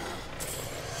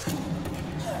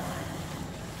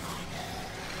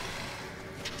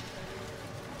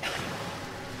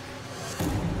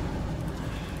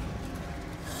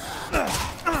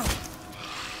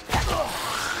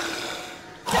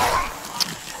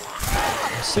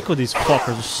 I'm sick of these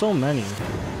fuckers, there's so many.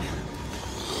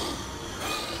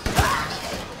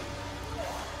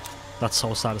 That's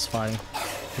so satisfying.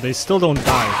 But they still don't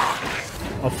die.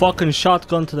 A fucking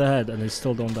shotgun to the head and they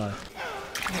still don't die.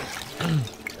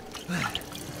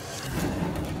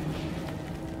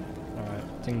 Alright,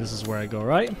 I think this is where I go,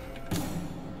 right? It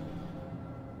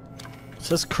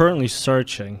says currently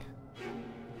searching.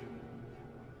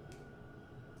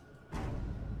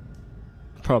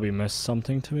 Probably missed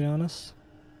something, to be honest.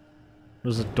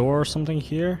 There's a door or something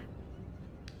here.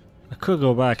 I could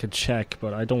go back and check,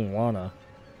 but I don't wanna.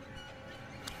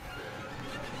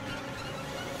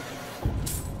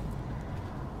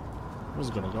 Where's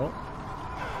it gonna go?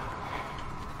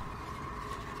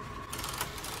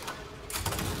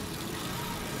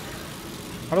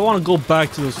 I don't want to go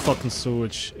back to those fucking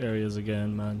sewage areas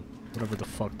again, man. Whatever the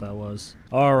fuck that was.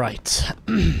 Alright.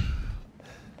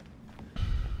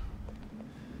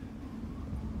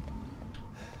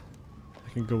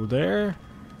 I can go there.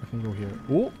 I can go here.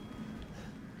 Ooh.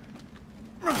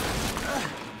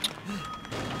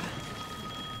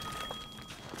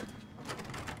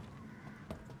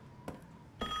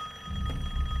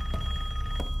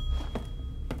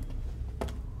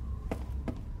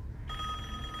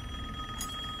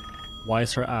 Why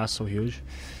is her ass so huge?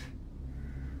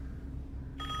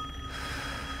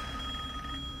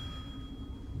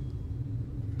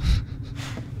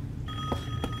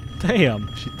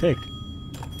 Damn, she thick.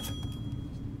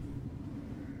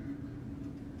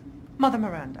 Mother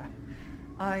Miranda,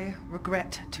 I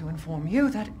regret to inform you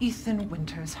that Ethan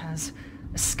Winters has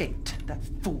escaped that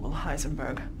fool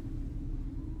Heisenberg.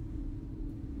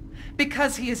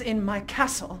 Because he is in my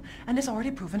castle and has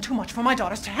already proven too much for my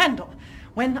daughters to handle.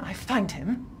 When I find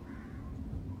him...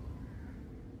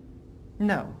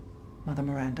 No, Mother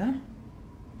Miranda.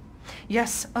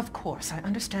 Yes, of course, I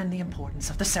understand the importance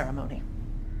of the ceremony.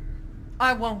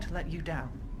 I won't let you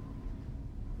down.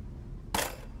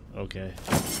 Okay.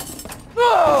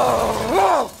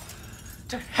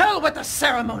 To hell with the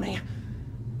ceremony!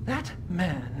 That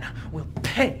man will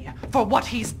pay for what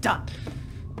he's done.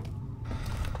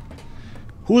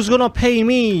 Who's gonna pay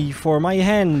me for my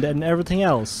hand and everything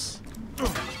else?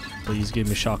 Please give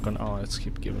me shotgun. Oh, let's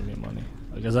keep giving me money.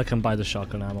 I guess I can buy the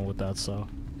shotgun ammo with that, so.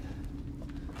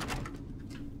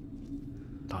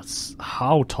 That's...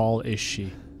 How tall is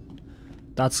she?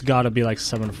 That's gotta be like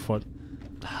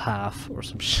 7'1.5" or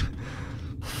some shit.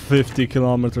 50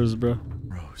 kilometers, bro.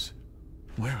 Rose,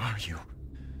 where are you?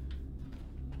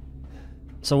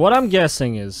 So what I'm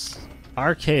guessing is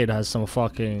Arcade has some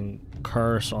fucking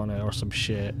curse on it or some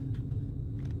shit.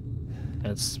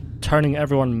 It's turning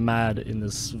everyone mad in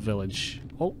this village.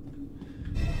 Oh.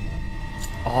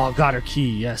 Oh, got her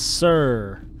key. Yes,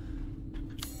 sir.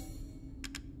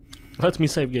 Let me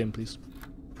save game, please.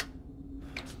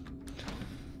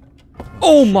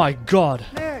 Oh my god.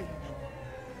 There you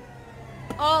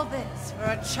go. All this for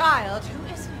a child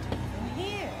who isn't even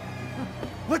here.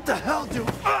 What the hell do...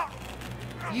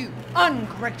 You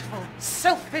ungrateful,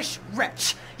 selfish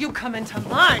wretch! You come into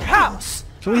my house!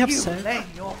 Can we have you sex? lay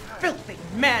your filthy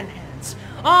man hands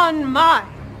on my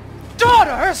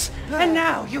daughters! And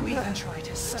now you even try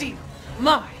to steal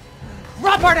my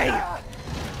property!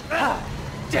 How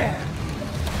dare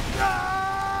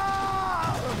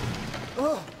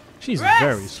She's Rest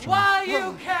very strong. while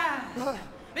you can!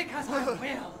 Because I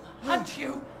will hunt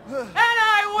you, and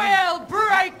I will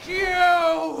break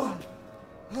you!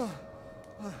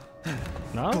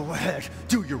 No? Go ahead,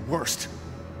 do your worst.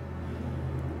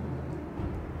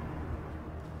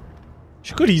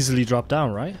 She could easily drop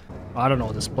down, right? I don't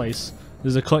know this place.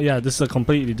 This is a this is a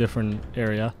completely different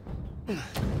area.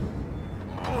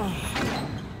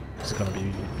 It's gonna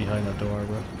be behind that door,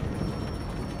 bro.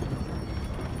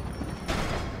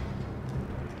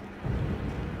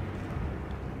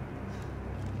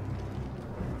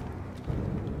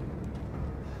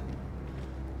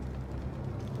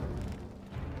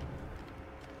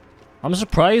 I'm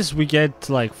surprised we get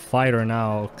to, like, fighter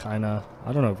now, kinda.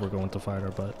 I don't know if we're going to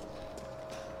fighter, but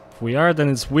if we are, then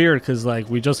it's weird because, like,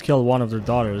 we just killed one of their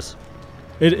daughters.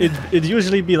 It'd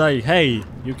usually be like, hey,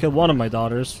 you killed one of my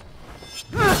daughters,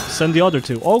 send the other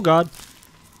two. Oh god.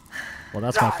 Well,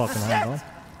 that's my fucking hand,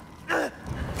 huh?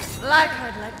 Like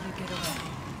I'd let you get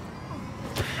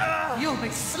away. You'll be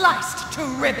sliced to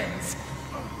ribbons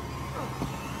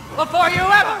before you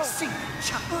ever see the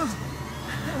child.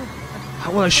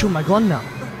 How will I shoot my gun now?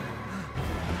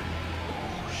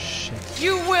 Oh, shit.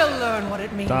 You will learn what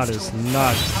it means. That is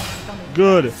not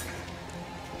good.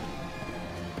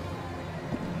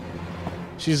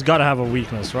 She's gotta have a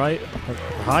weakness, right? Her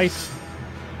height?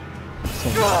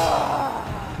 So,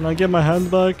 can I get my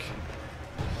hand back?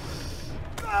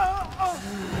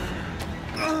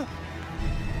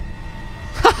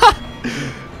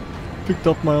 Picked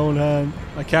up my own hand.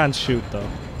 I can't shoot though.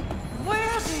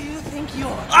 Where do you think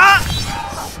you're?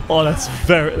 Oh, that's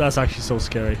actually so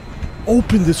scary.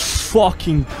 Open this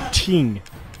fucking thing.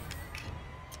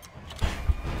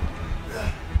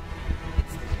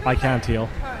 I can't heal.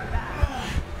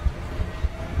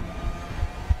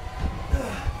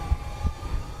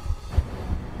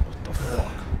 What the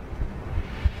fuck?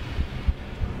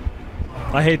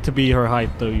 I hate to be her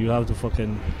height though. You have to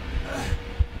fucking,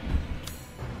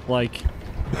 like,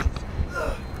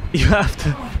 you have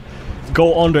to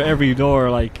go under every door,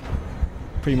 like,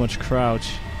 pretty much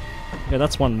crouch. Yeah,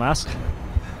 that's one mask.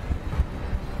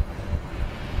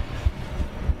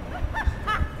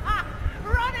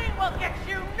 Running will get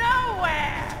you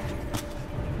nowhere.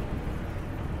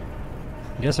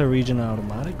 I guess I regen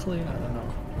automatically? I don't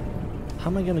know. How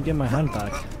am I gonna get my hand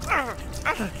back?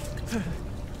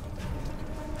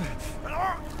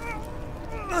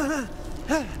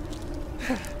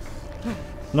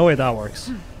 No way that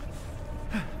works.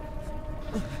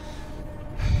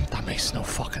 That makes no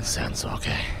fucking sense,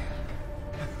 okay.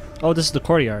 Oh, this is the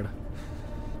courtyard.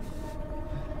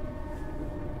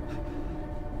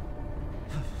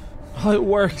 Oh, it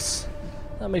works.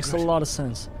 That makes a lot of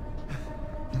sense.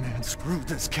 Man, screw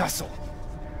this castle.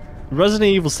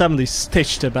 Resident Evil 7, they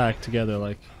stitched it back together,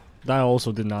 like, that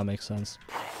also did not make sense.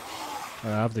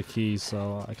 Alright, I have the key,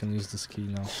 so I can use this key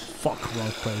now. Fuck,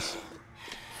 wrong place.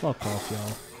 Fuck off,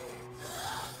 y'all.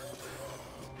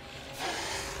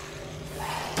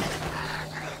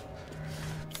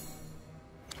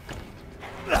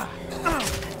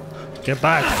 Get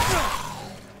back!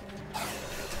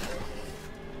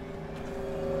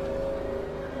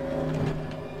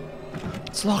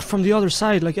 It's locked from the other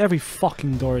side, like every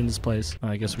fucking door in this place.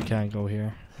 I guess we can't go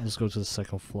here. Let's go to the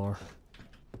second floor.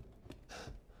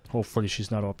 Hopefully she's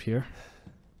not up here.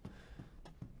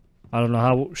 I don't know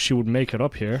how she would make it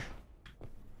up here.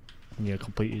 We need a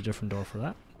completely different door for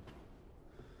that.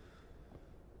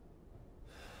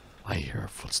 I hear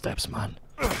footsteps, man.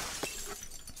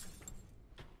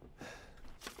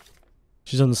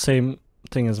 She's on the same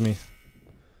thing as me.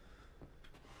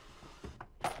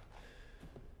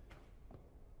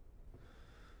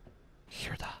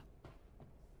 Hear that?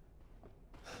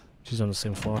 She's on the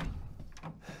same floor.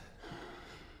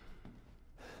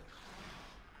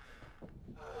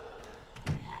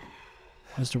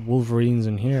 Why is there Wolverines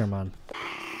in here, man?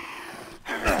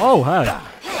 Oh, hi!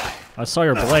 I saw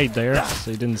your blade there,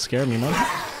 so you didn't scare me, man.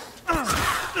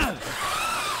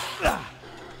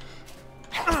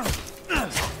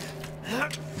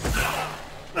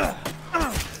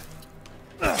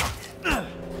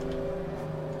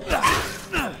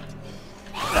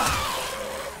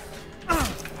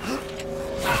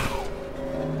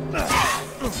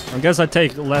 I guess I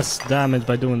take less damage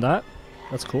by doing that.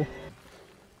 That's cool.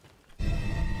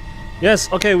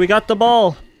 Yes, okay, we got the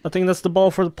ball. I think that's the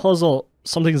ball for the puzzle.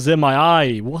 Something's in my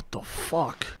eye. What the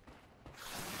fuck?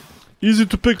 Easy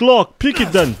to pick lock. Pick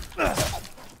it then.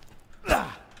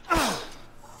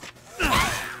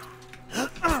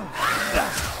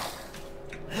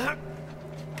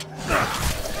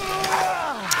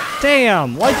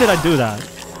 Damn, why did I do that?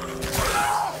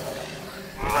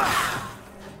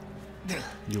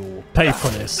 You will pay for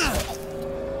this.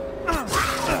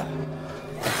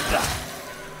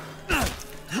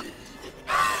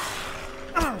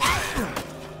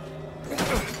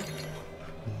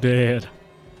 Dead.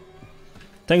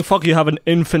 Thank fuck you have an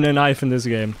infinite knife in this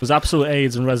game. It was absolute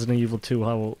AIDS in Resident Evil 2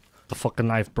 how the fucking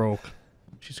knife broke.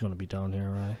 She's gonna be down here,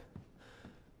 right?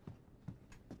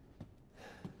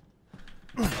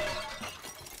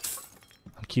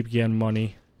 I keep getting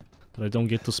money that I don't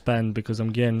get to spend because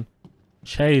I'm getting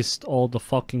chased all the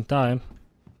fucking time.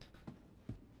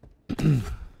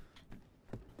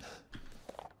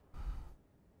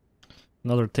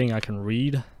 Another thing I can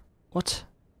read. What?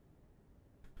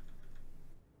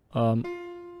 What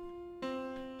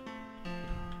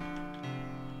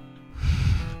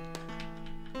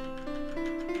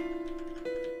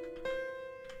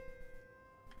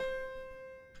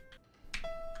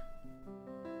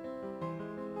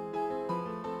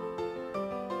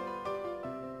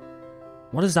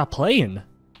is that playing?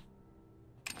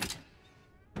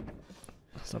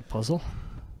 Is that a puzzle?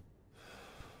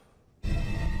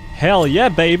 Hell yeah,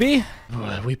 baby!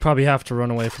 We probably have to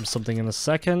run away from something in a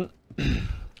second.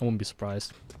 I wouldn't be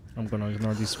surprised. I'm gonna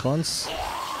ignore these spawns.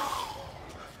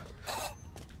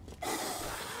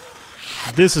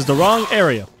 This is the wrong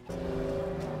area.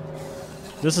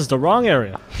 This is the wrong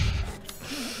area.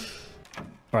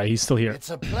 Alright, he's still here. It's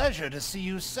a pleasure to see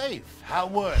you safe. How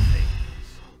were things?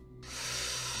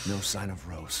 No sign of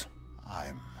Rose.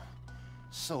 I'm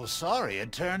so sorry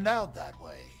it turned out that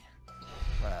way.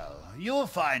 Well, you'll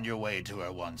find your way to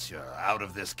her once you're out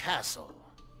of this castle.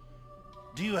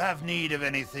 Do you have need of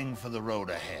anything for the road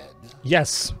ahead?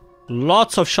 Yes.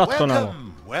 Lots of shotgun ammo.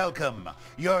 Welcome, welcome.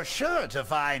 You're sure to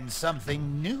find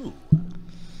something new.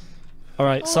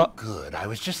 Alright, so Good. I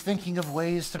was just thinking of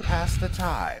ways to pass the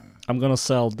time. I'm gonna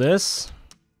sell this.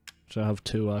 Which I have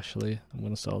two actually. I'm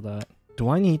gonna sell that. Do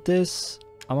I need this?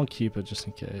 I'm gonna keep it just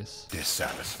in case.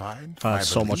 Dissatisfied? I have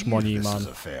so much money, this man. is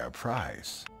a fair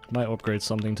price. Might upgrade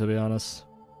something to be honest.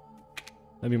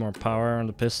 Maybe more power on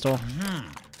the pistol.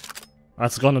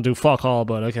 That's gonna do fuck all,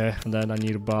 but okay. And then I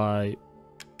need to buy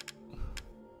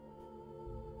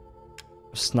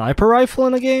a sniper rifle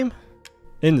in a game?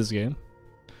 In this game.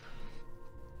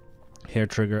 Hair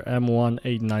trigger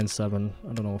M1897.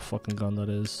 I don't know what fucking gun that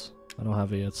is. I don't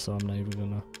have it yet, so I'm not even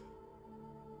gonna.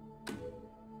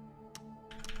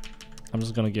 I'm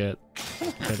just gonna get.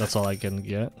 Okay, that's all I can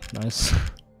get. Nice.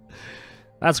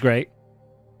 That's great.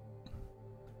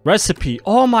 Recipe.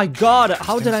 Oh my god,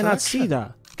 how did I not see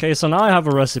that? Okay, so now I have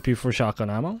a recipe for shotgun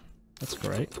ammo. That's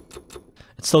great.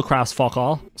 It still crafts fuck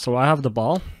all. So I have the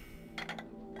ball.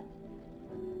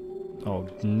 Oh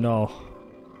no.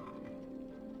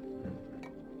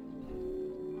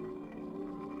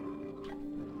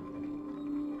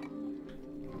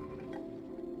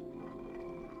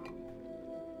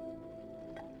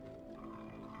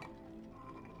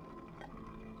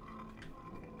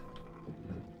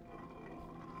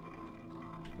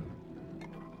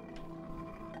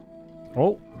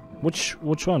 Oh, which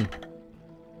one?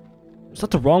 Is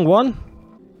that the wrong one?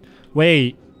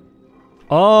 Wait.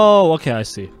 Oh, okay, I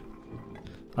see.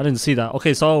 I didn't see that.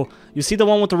 Okay, so you see the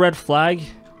one with the red flag?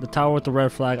 The tower with the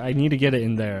red flag? I need to get it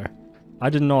in there. I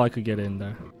didn't know I could get it in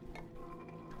there.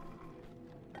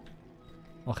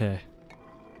 Okay.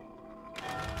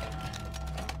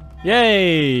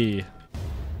 Yay! Do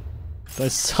I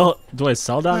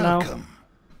sell that now?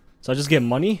 So I just get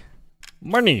money?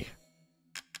 Money!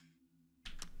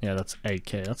 Yeah, that's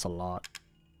 8k. That's a lot,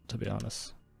 to be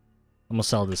honest. I'm gonna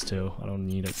sell this too. I don't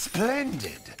need it.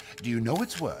 Splendid. Do you know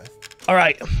its worth?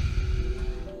 Alright.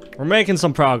 We're making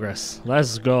some progress.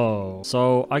 Let's go.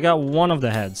 So, I got one of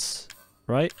the heads,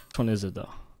 right? Which one is it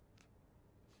though?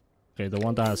 Okay, the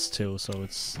one that has two, so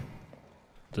it's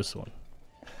this one.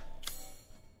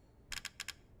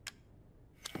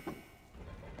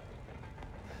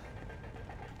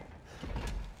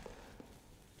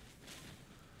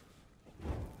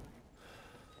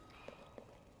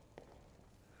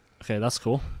 Okay, that's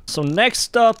cool. So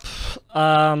next up,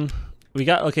 we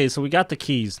got, okay, so we got the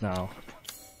keys now.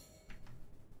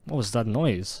 What was that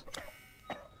noise?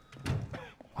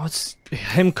 Oh, it's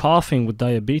him coughing with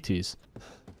diabetes.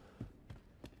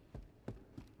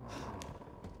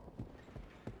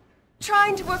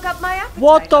 Trying to work up my appetite.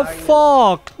 What the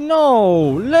fuck? No,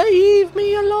 leave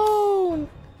me alone.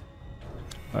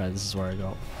 Alright, this is where I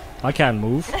go. I can't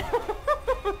move.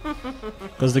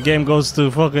 Because the game goes to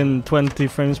fucking 20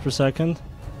 frames per second.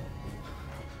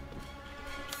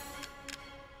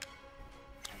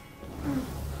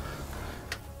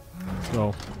 Let's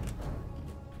go.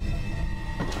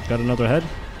 Got another head.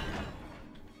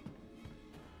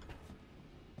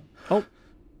 Oh.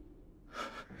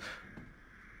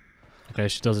 Okay,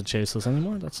 she doesn't chase us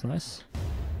anymore. That's nice.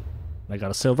 I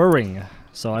got a silver ring.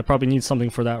 So I probably need something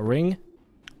for that ring.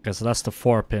 Okay, so that's the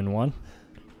 4-pin one.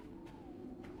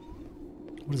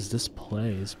 What is this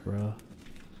place, bro?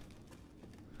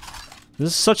 This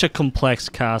is such a complex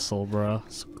castle, bro.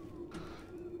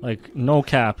 Like, no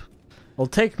cap. It'll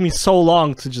take me so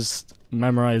long to just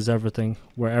memorize everything,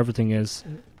 where everything is.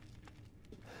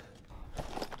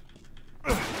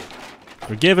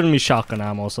 They're giving me shotgun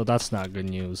ammo, so that's not good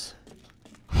news.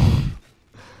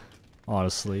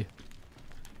 Honestly.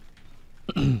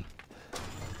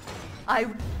 I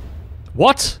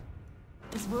What?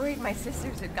 was worried my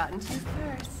sisters had gotten to you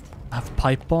first. I have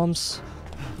pipe bombs?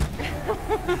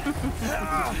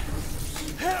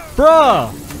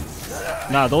 Bruh!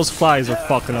 Nah, those flies are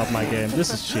fucking up my game.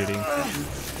 This is cheating.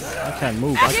 I can't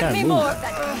move. I can't move. More of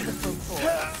that beautiful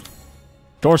force.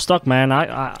 Door stuck, man.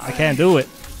 I can't do it.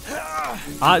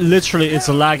 I literally, it's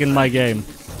lagging my game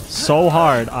so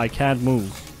hard I can't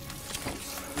move.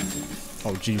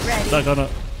 Oh jeez, is that gonna?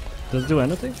 Does it do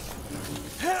anything?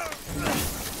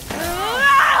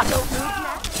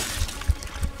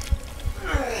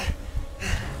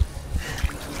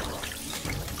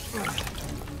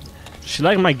 She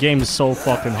like my game is so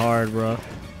fucking hard, bro.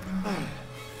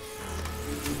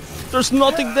 There's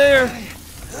nothing there.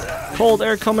 Cold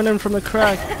air coming in from the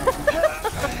crack.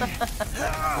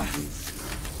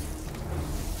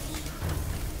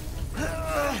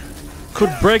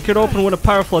 Could break it open with a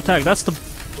powerful attack. That's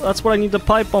what I need the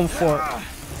pipe bomb for.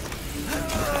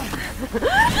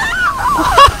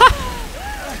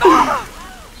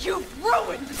 You've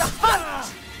ruined the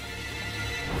hunt.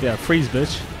 Yeah, freeze,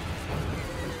 bitch.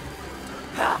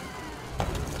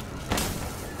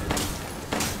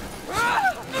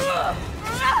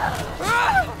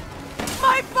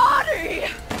 My body.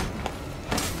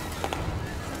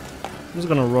 I'm just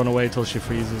gonna run away till she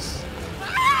freezes.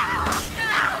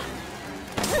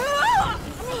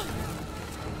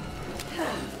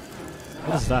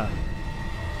 What is that?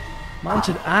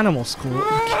 Mounted Animal School?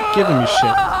 You keep giving me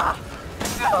shit.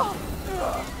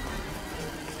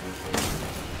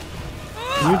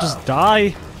 Can you just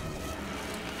die?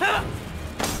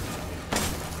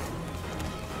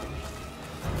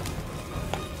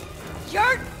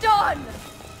 You're done.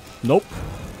 Nope.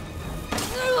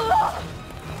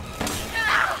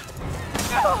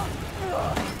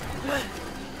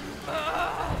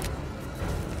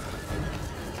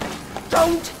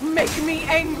 Don't make me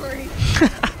angry.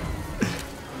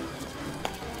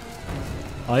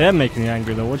 I am making you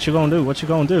angry though. What you gonna do? What you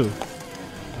gonna do?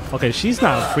 Okay, she's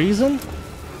not freezing.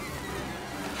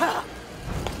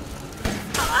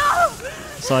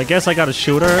 So I guess I gotta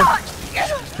shoot her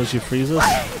till she freezes.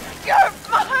 You're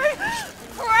my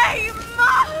prey.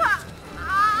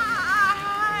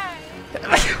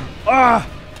 Ah!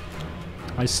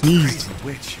 I sneezed.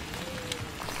 Witch.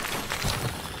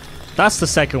 That's the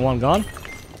second one gone.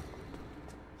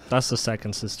 That's the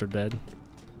second sister dead.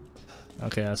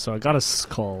 Okay, so I got a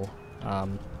skull.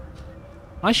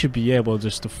 I should be able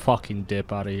just to fucking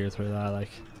dip out of here through that, like.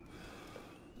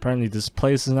 Apparently this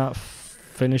place is not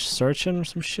finished searching or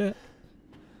some shit.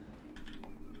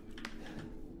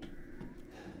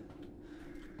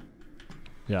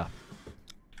 Yeah.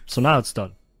 So now it's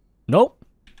done. Nope.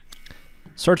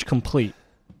 Search complete.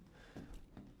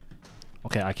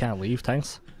 Okay, I can't leave,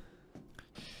 thanks.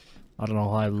 I don't know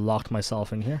how I locked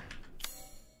myself in here.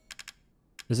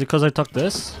 Is it because I took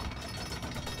this?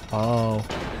 Oh.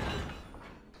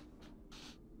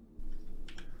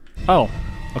 Oh,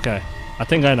 okay. I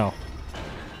think I know.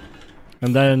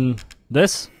 And then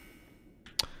this?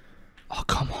 Oh,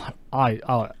 come on. I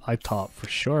thought for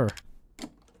sure.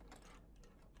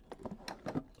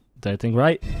 Did I think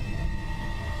right?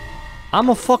 I'm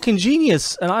a fucking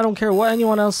genius, and I don't care what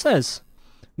anyone else says.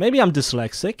 Maybe I'm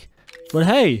dyslexic, but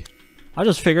hey, I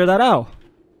just figured that out.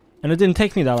 And it didn't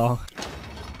take me that long.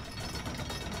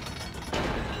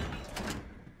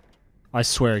 I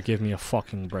swear, give me a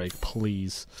fucking break,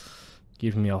 please.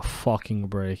 Give me a fucking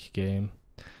break, game.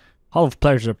 Hall of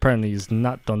Pleasure apparently is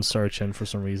not done searching for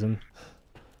some reason.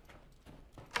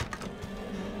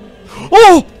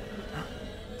 Oh!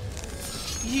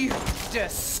 You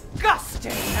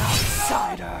disgusting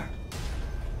outsider.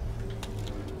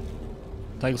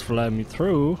 Thanks for letting me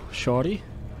through, shorty.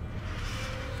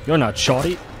 You're not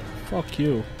shorty. Fuck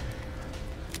you.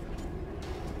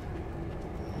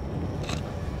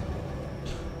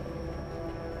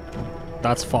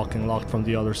 That's fucking locked from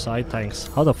the other side, thanks.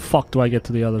 How the fuck do I get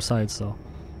to the other side, so?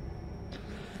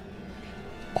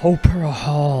 Opera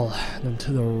Hall, then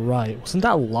to the right. Wasn't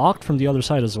that locked from the other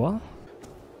side as well?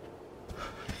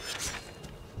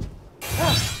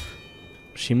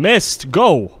 She missed!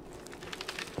 Go!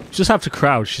 You just have to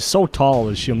crouch. She's so tall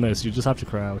that she'll miss. You just have to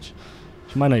crouch.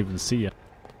 She might not even see you.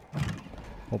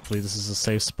 Hopefully this is a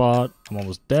safe spot. I'm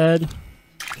almost dead.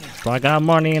 So I got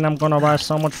money and I'm gonna buy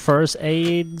so much first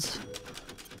aids.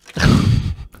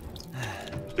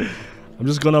 I'm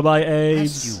just gonna buy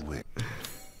aids.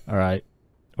 Alright.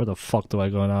 Where the fuck do I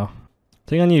go now? I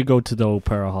think I need to go to the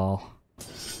Opera Hall.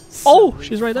 Oh!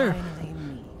 She's right there.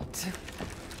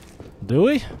 Do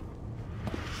we?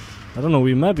 I don't know,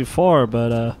 we met before,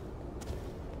 but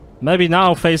maybe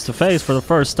now face to face for the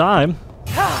first time.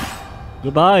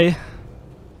 Goodbye.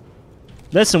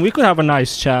 Listen, we could have a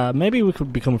nice chat. Maybe we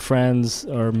could become friends,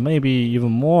 or maybe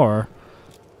even more.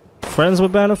 Friends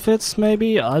with benefits,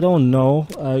 maybe? I don't know.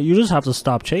 You just have to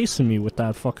stop chasing me with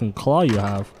that fucking claw you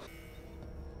have.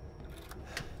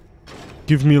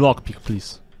 Give me a lockpick,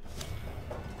 please.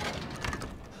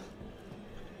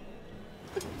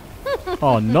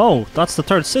 Oh no, that's the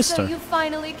third sister. So you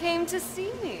finally came to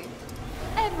see me.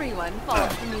 Everyone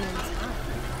falls for me in time.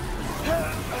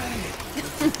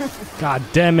 God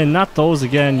damn it, not those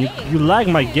again. You lag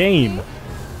my game.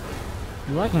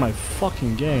 You lag my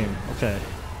fucking game. Okay.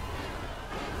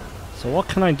 So what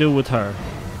can I do with her?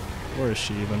 Where is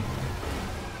she even?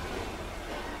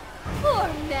 Poor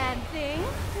man thing.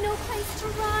 No place to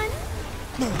run.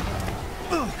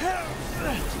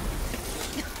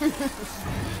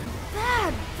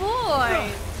 Bad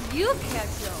boy. You can't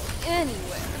go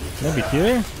anywhere. Maybe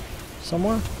here?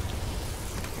 Somewhere?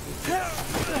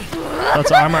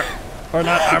 That's armor. Or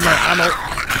not armor, ammo.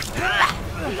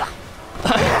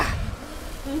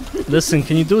 Listen,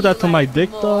 can you do that to my dick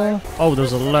though? Oh,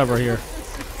 there's a lever here.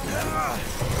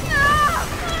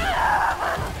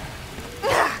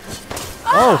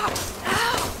 Oh!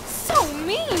 So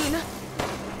mean.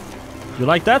 You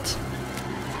like that?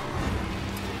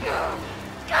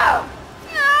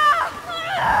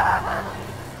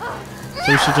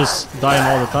 So you should just die him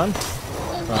all the time?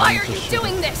 Why are you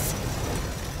doing this?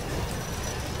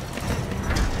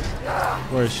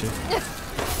 Where is she?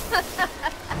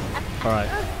 Alright.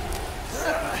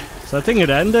 So I think it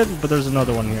ended, but there's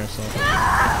another one here, so.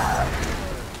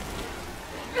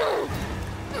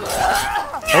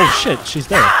 Oh shit, she's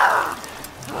there.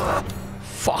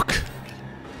 Fuck.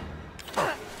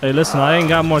 Hey listen, I ain't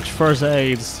got much first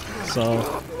aids, so.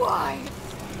 Why?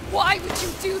 Why would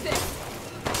you do this?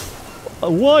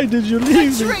 Why did you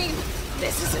leave me? A dream.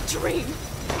 This is a dream.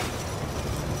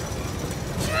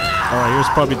 Alright, here's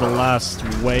probably the last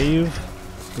wave.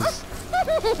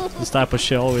 This type of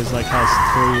shit always like has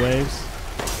 3 waves.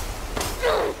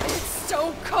 It's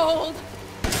so cold.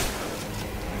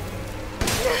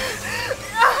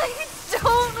 I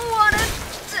don't want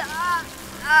to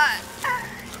die.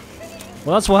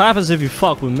 Well, that's what happens if you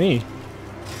fuck with me.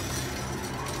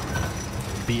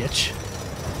 Bitch.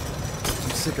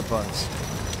 I'm sick of bugs.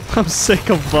 I'm sick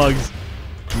of bugs.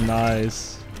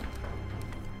 Nice.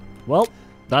 Well,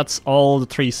 that's all the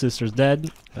 3 sisters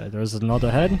dead. There's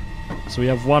another head. So we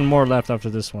have 1 more left after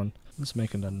this one. Who's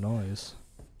making that noise?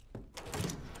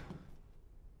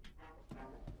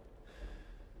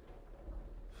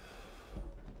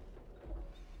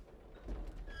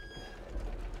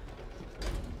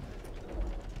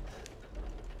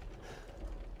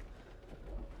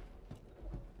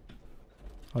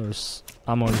 Oh, there's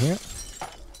ammo in here.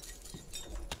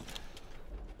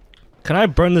 Can I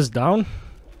burn this down?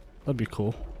 That'd be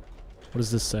cool. What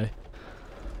does this say?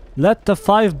 Let the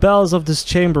 5 bells of this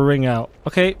chamber ring out.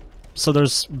 Okay, so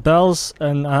there's bells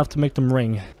and I have to make them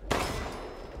ring.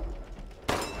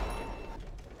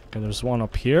 Okay, there's one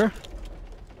up here.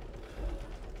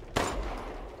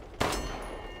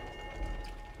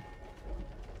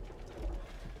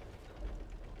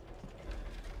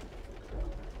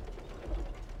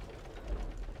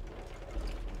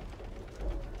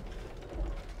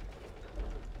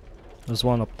 There's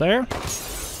one up there.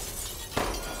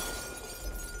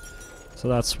 So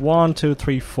that's 1, 2,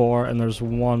 3, 4, and there's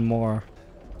 1 more.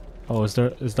 Oh, is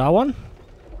that one?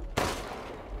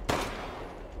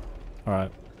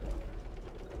 Alright.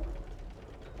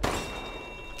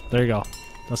 There you go.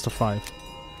 That's the 5.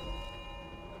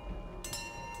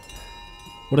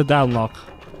 What did that unlock?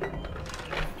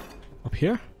 Up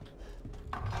here?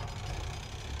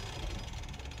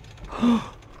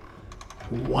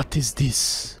 What is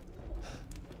this?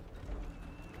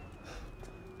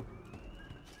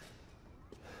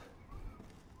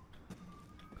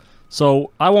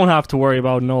 So I won't have to worry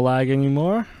about no lag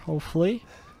anymore, hopefully,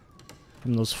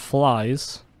 from those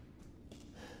flies.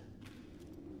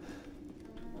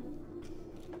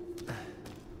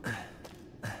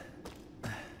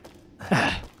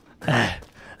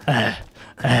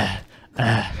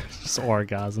 Just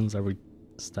orgasms every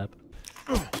step.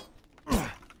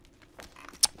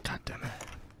 God damn it.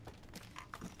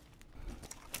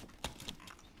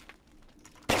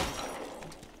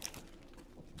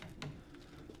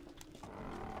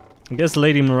 I guess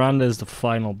Lady Miranda is the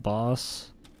final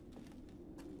boss.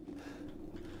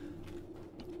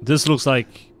 This looks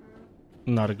like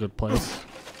not a good place.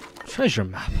 Treasure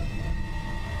map.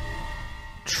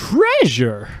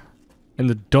 Treasure in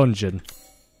the dungeon.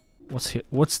 What's here?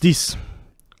 What's this?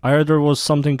 I heard there was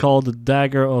something called the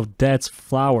Dagger of Death's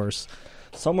Flowers.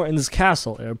 Somewhere in this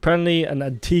castle, apparently an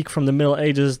antique from the Middle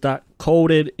Ages that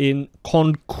coated in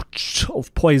conch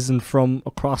of poison from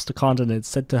across the continent,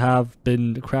 said to have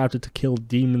been crafted to kill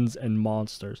demons and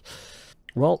monsters.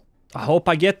 Well, I hope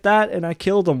I get that and I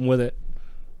kill them with it.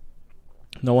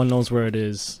 No one knows where it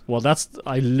is. Well,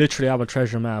 I literally have a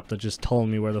treasure map that just told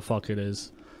me where the fuck it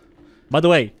is. By the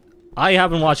way, I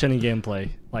haven't watched any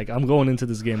gameplay. Like, I'm going into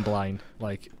this game blind.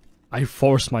 Like, I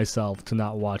force myself to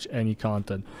not watch any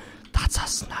content. That's a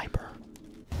sniper.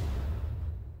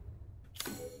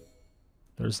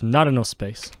 There's not enough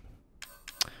space.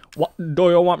 What do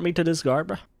you want me to discard,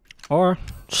 bruh? Or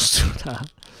just do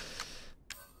that.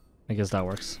 I guess that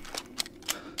works.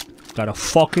 Got a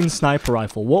fucking sniper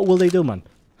rifle. What will they do, man?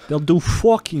 They'll do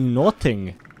fucking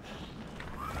nothing.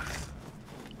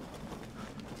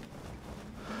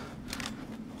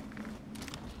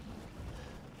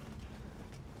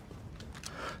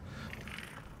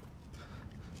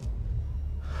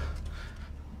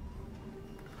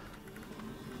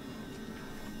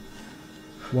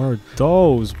 What are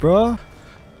those, bruh?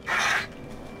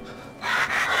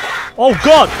 Oh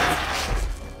god!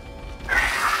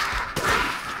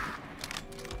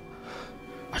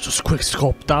 I just quick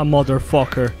scoped that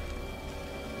motherfucker.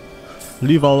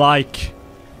 Leave a like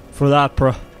for that,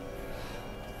 bruh.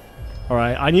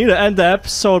 Alright, I need to end the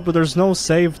episode, but there's no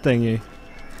save thingy.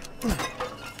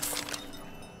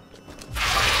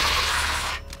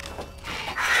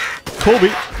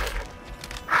 Kobe!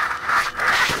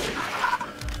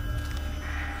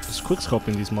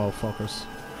 Quickscoping these motherfuckers.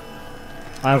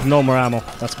 I have no more ammo.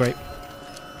 That's great.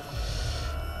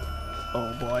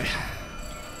 Oh boy.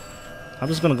 I'm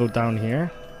just gonna go down here.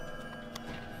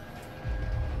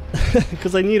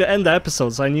 Because I need to end the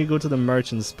episode, so I need to go to the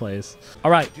merchant's place.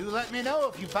 Alright. Do let me know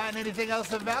if you find anything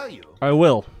else of value. I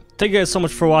will. Thank you guys so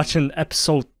much for watching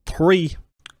episode 3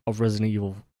 of Resident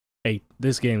Evil 8.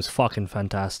 This game's fucking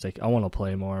fantastic. I want to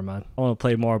play more, man. I want to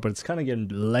play more, but it's kind of getting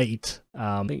late.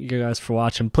 Thank you guys for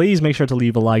watching. Please make sure to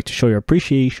leave a like to show your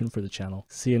appreciation for the channel.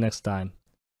 See you next time.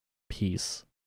 Peace.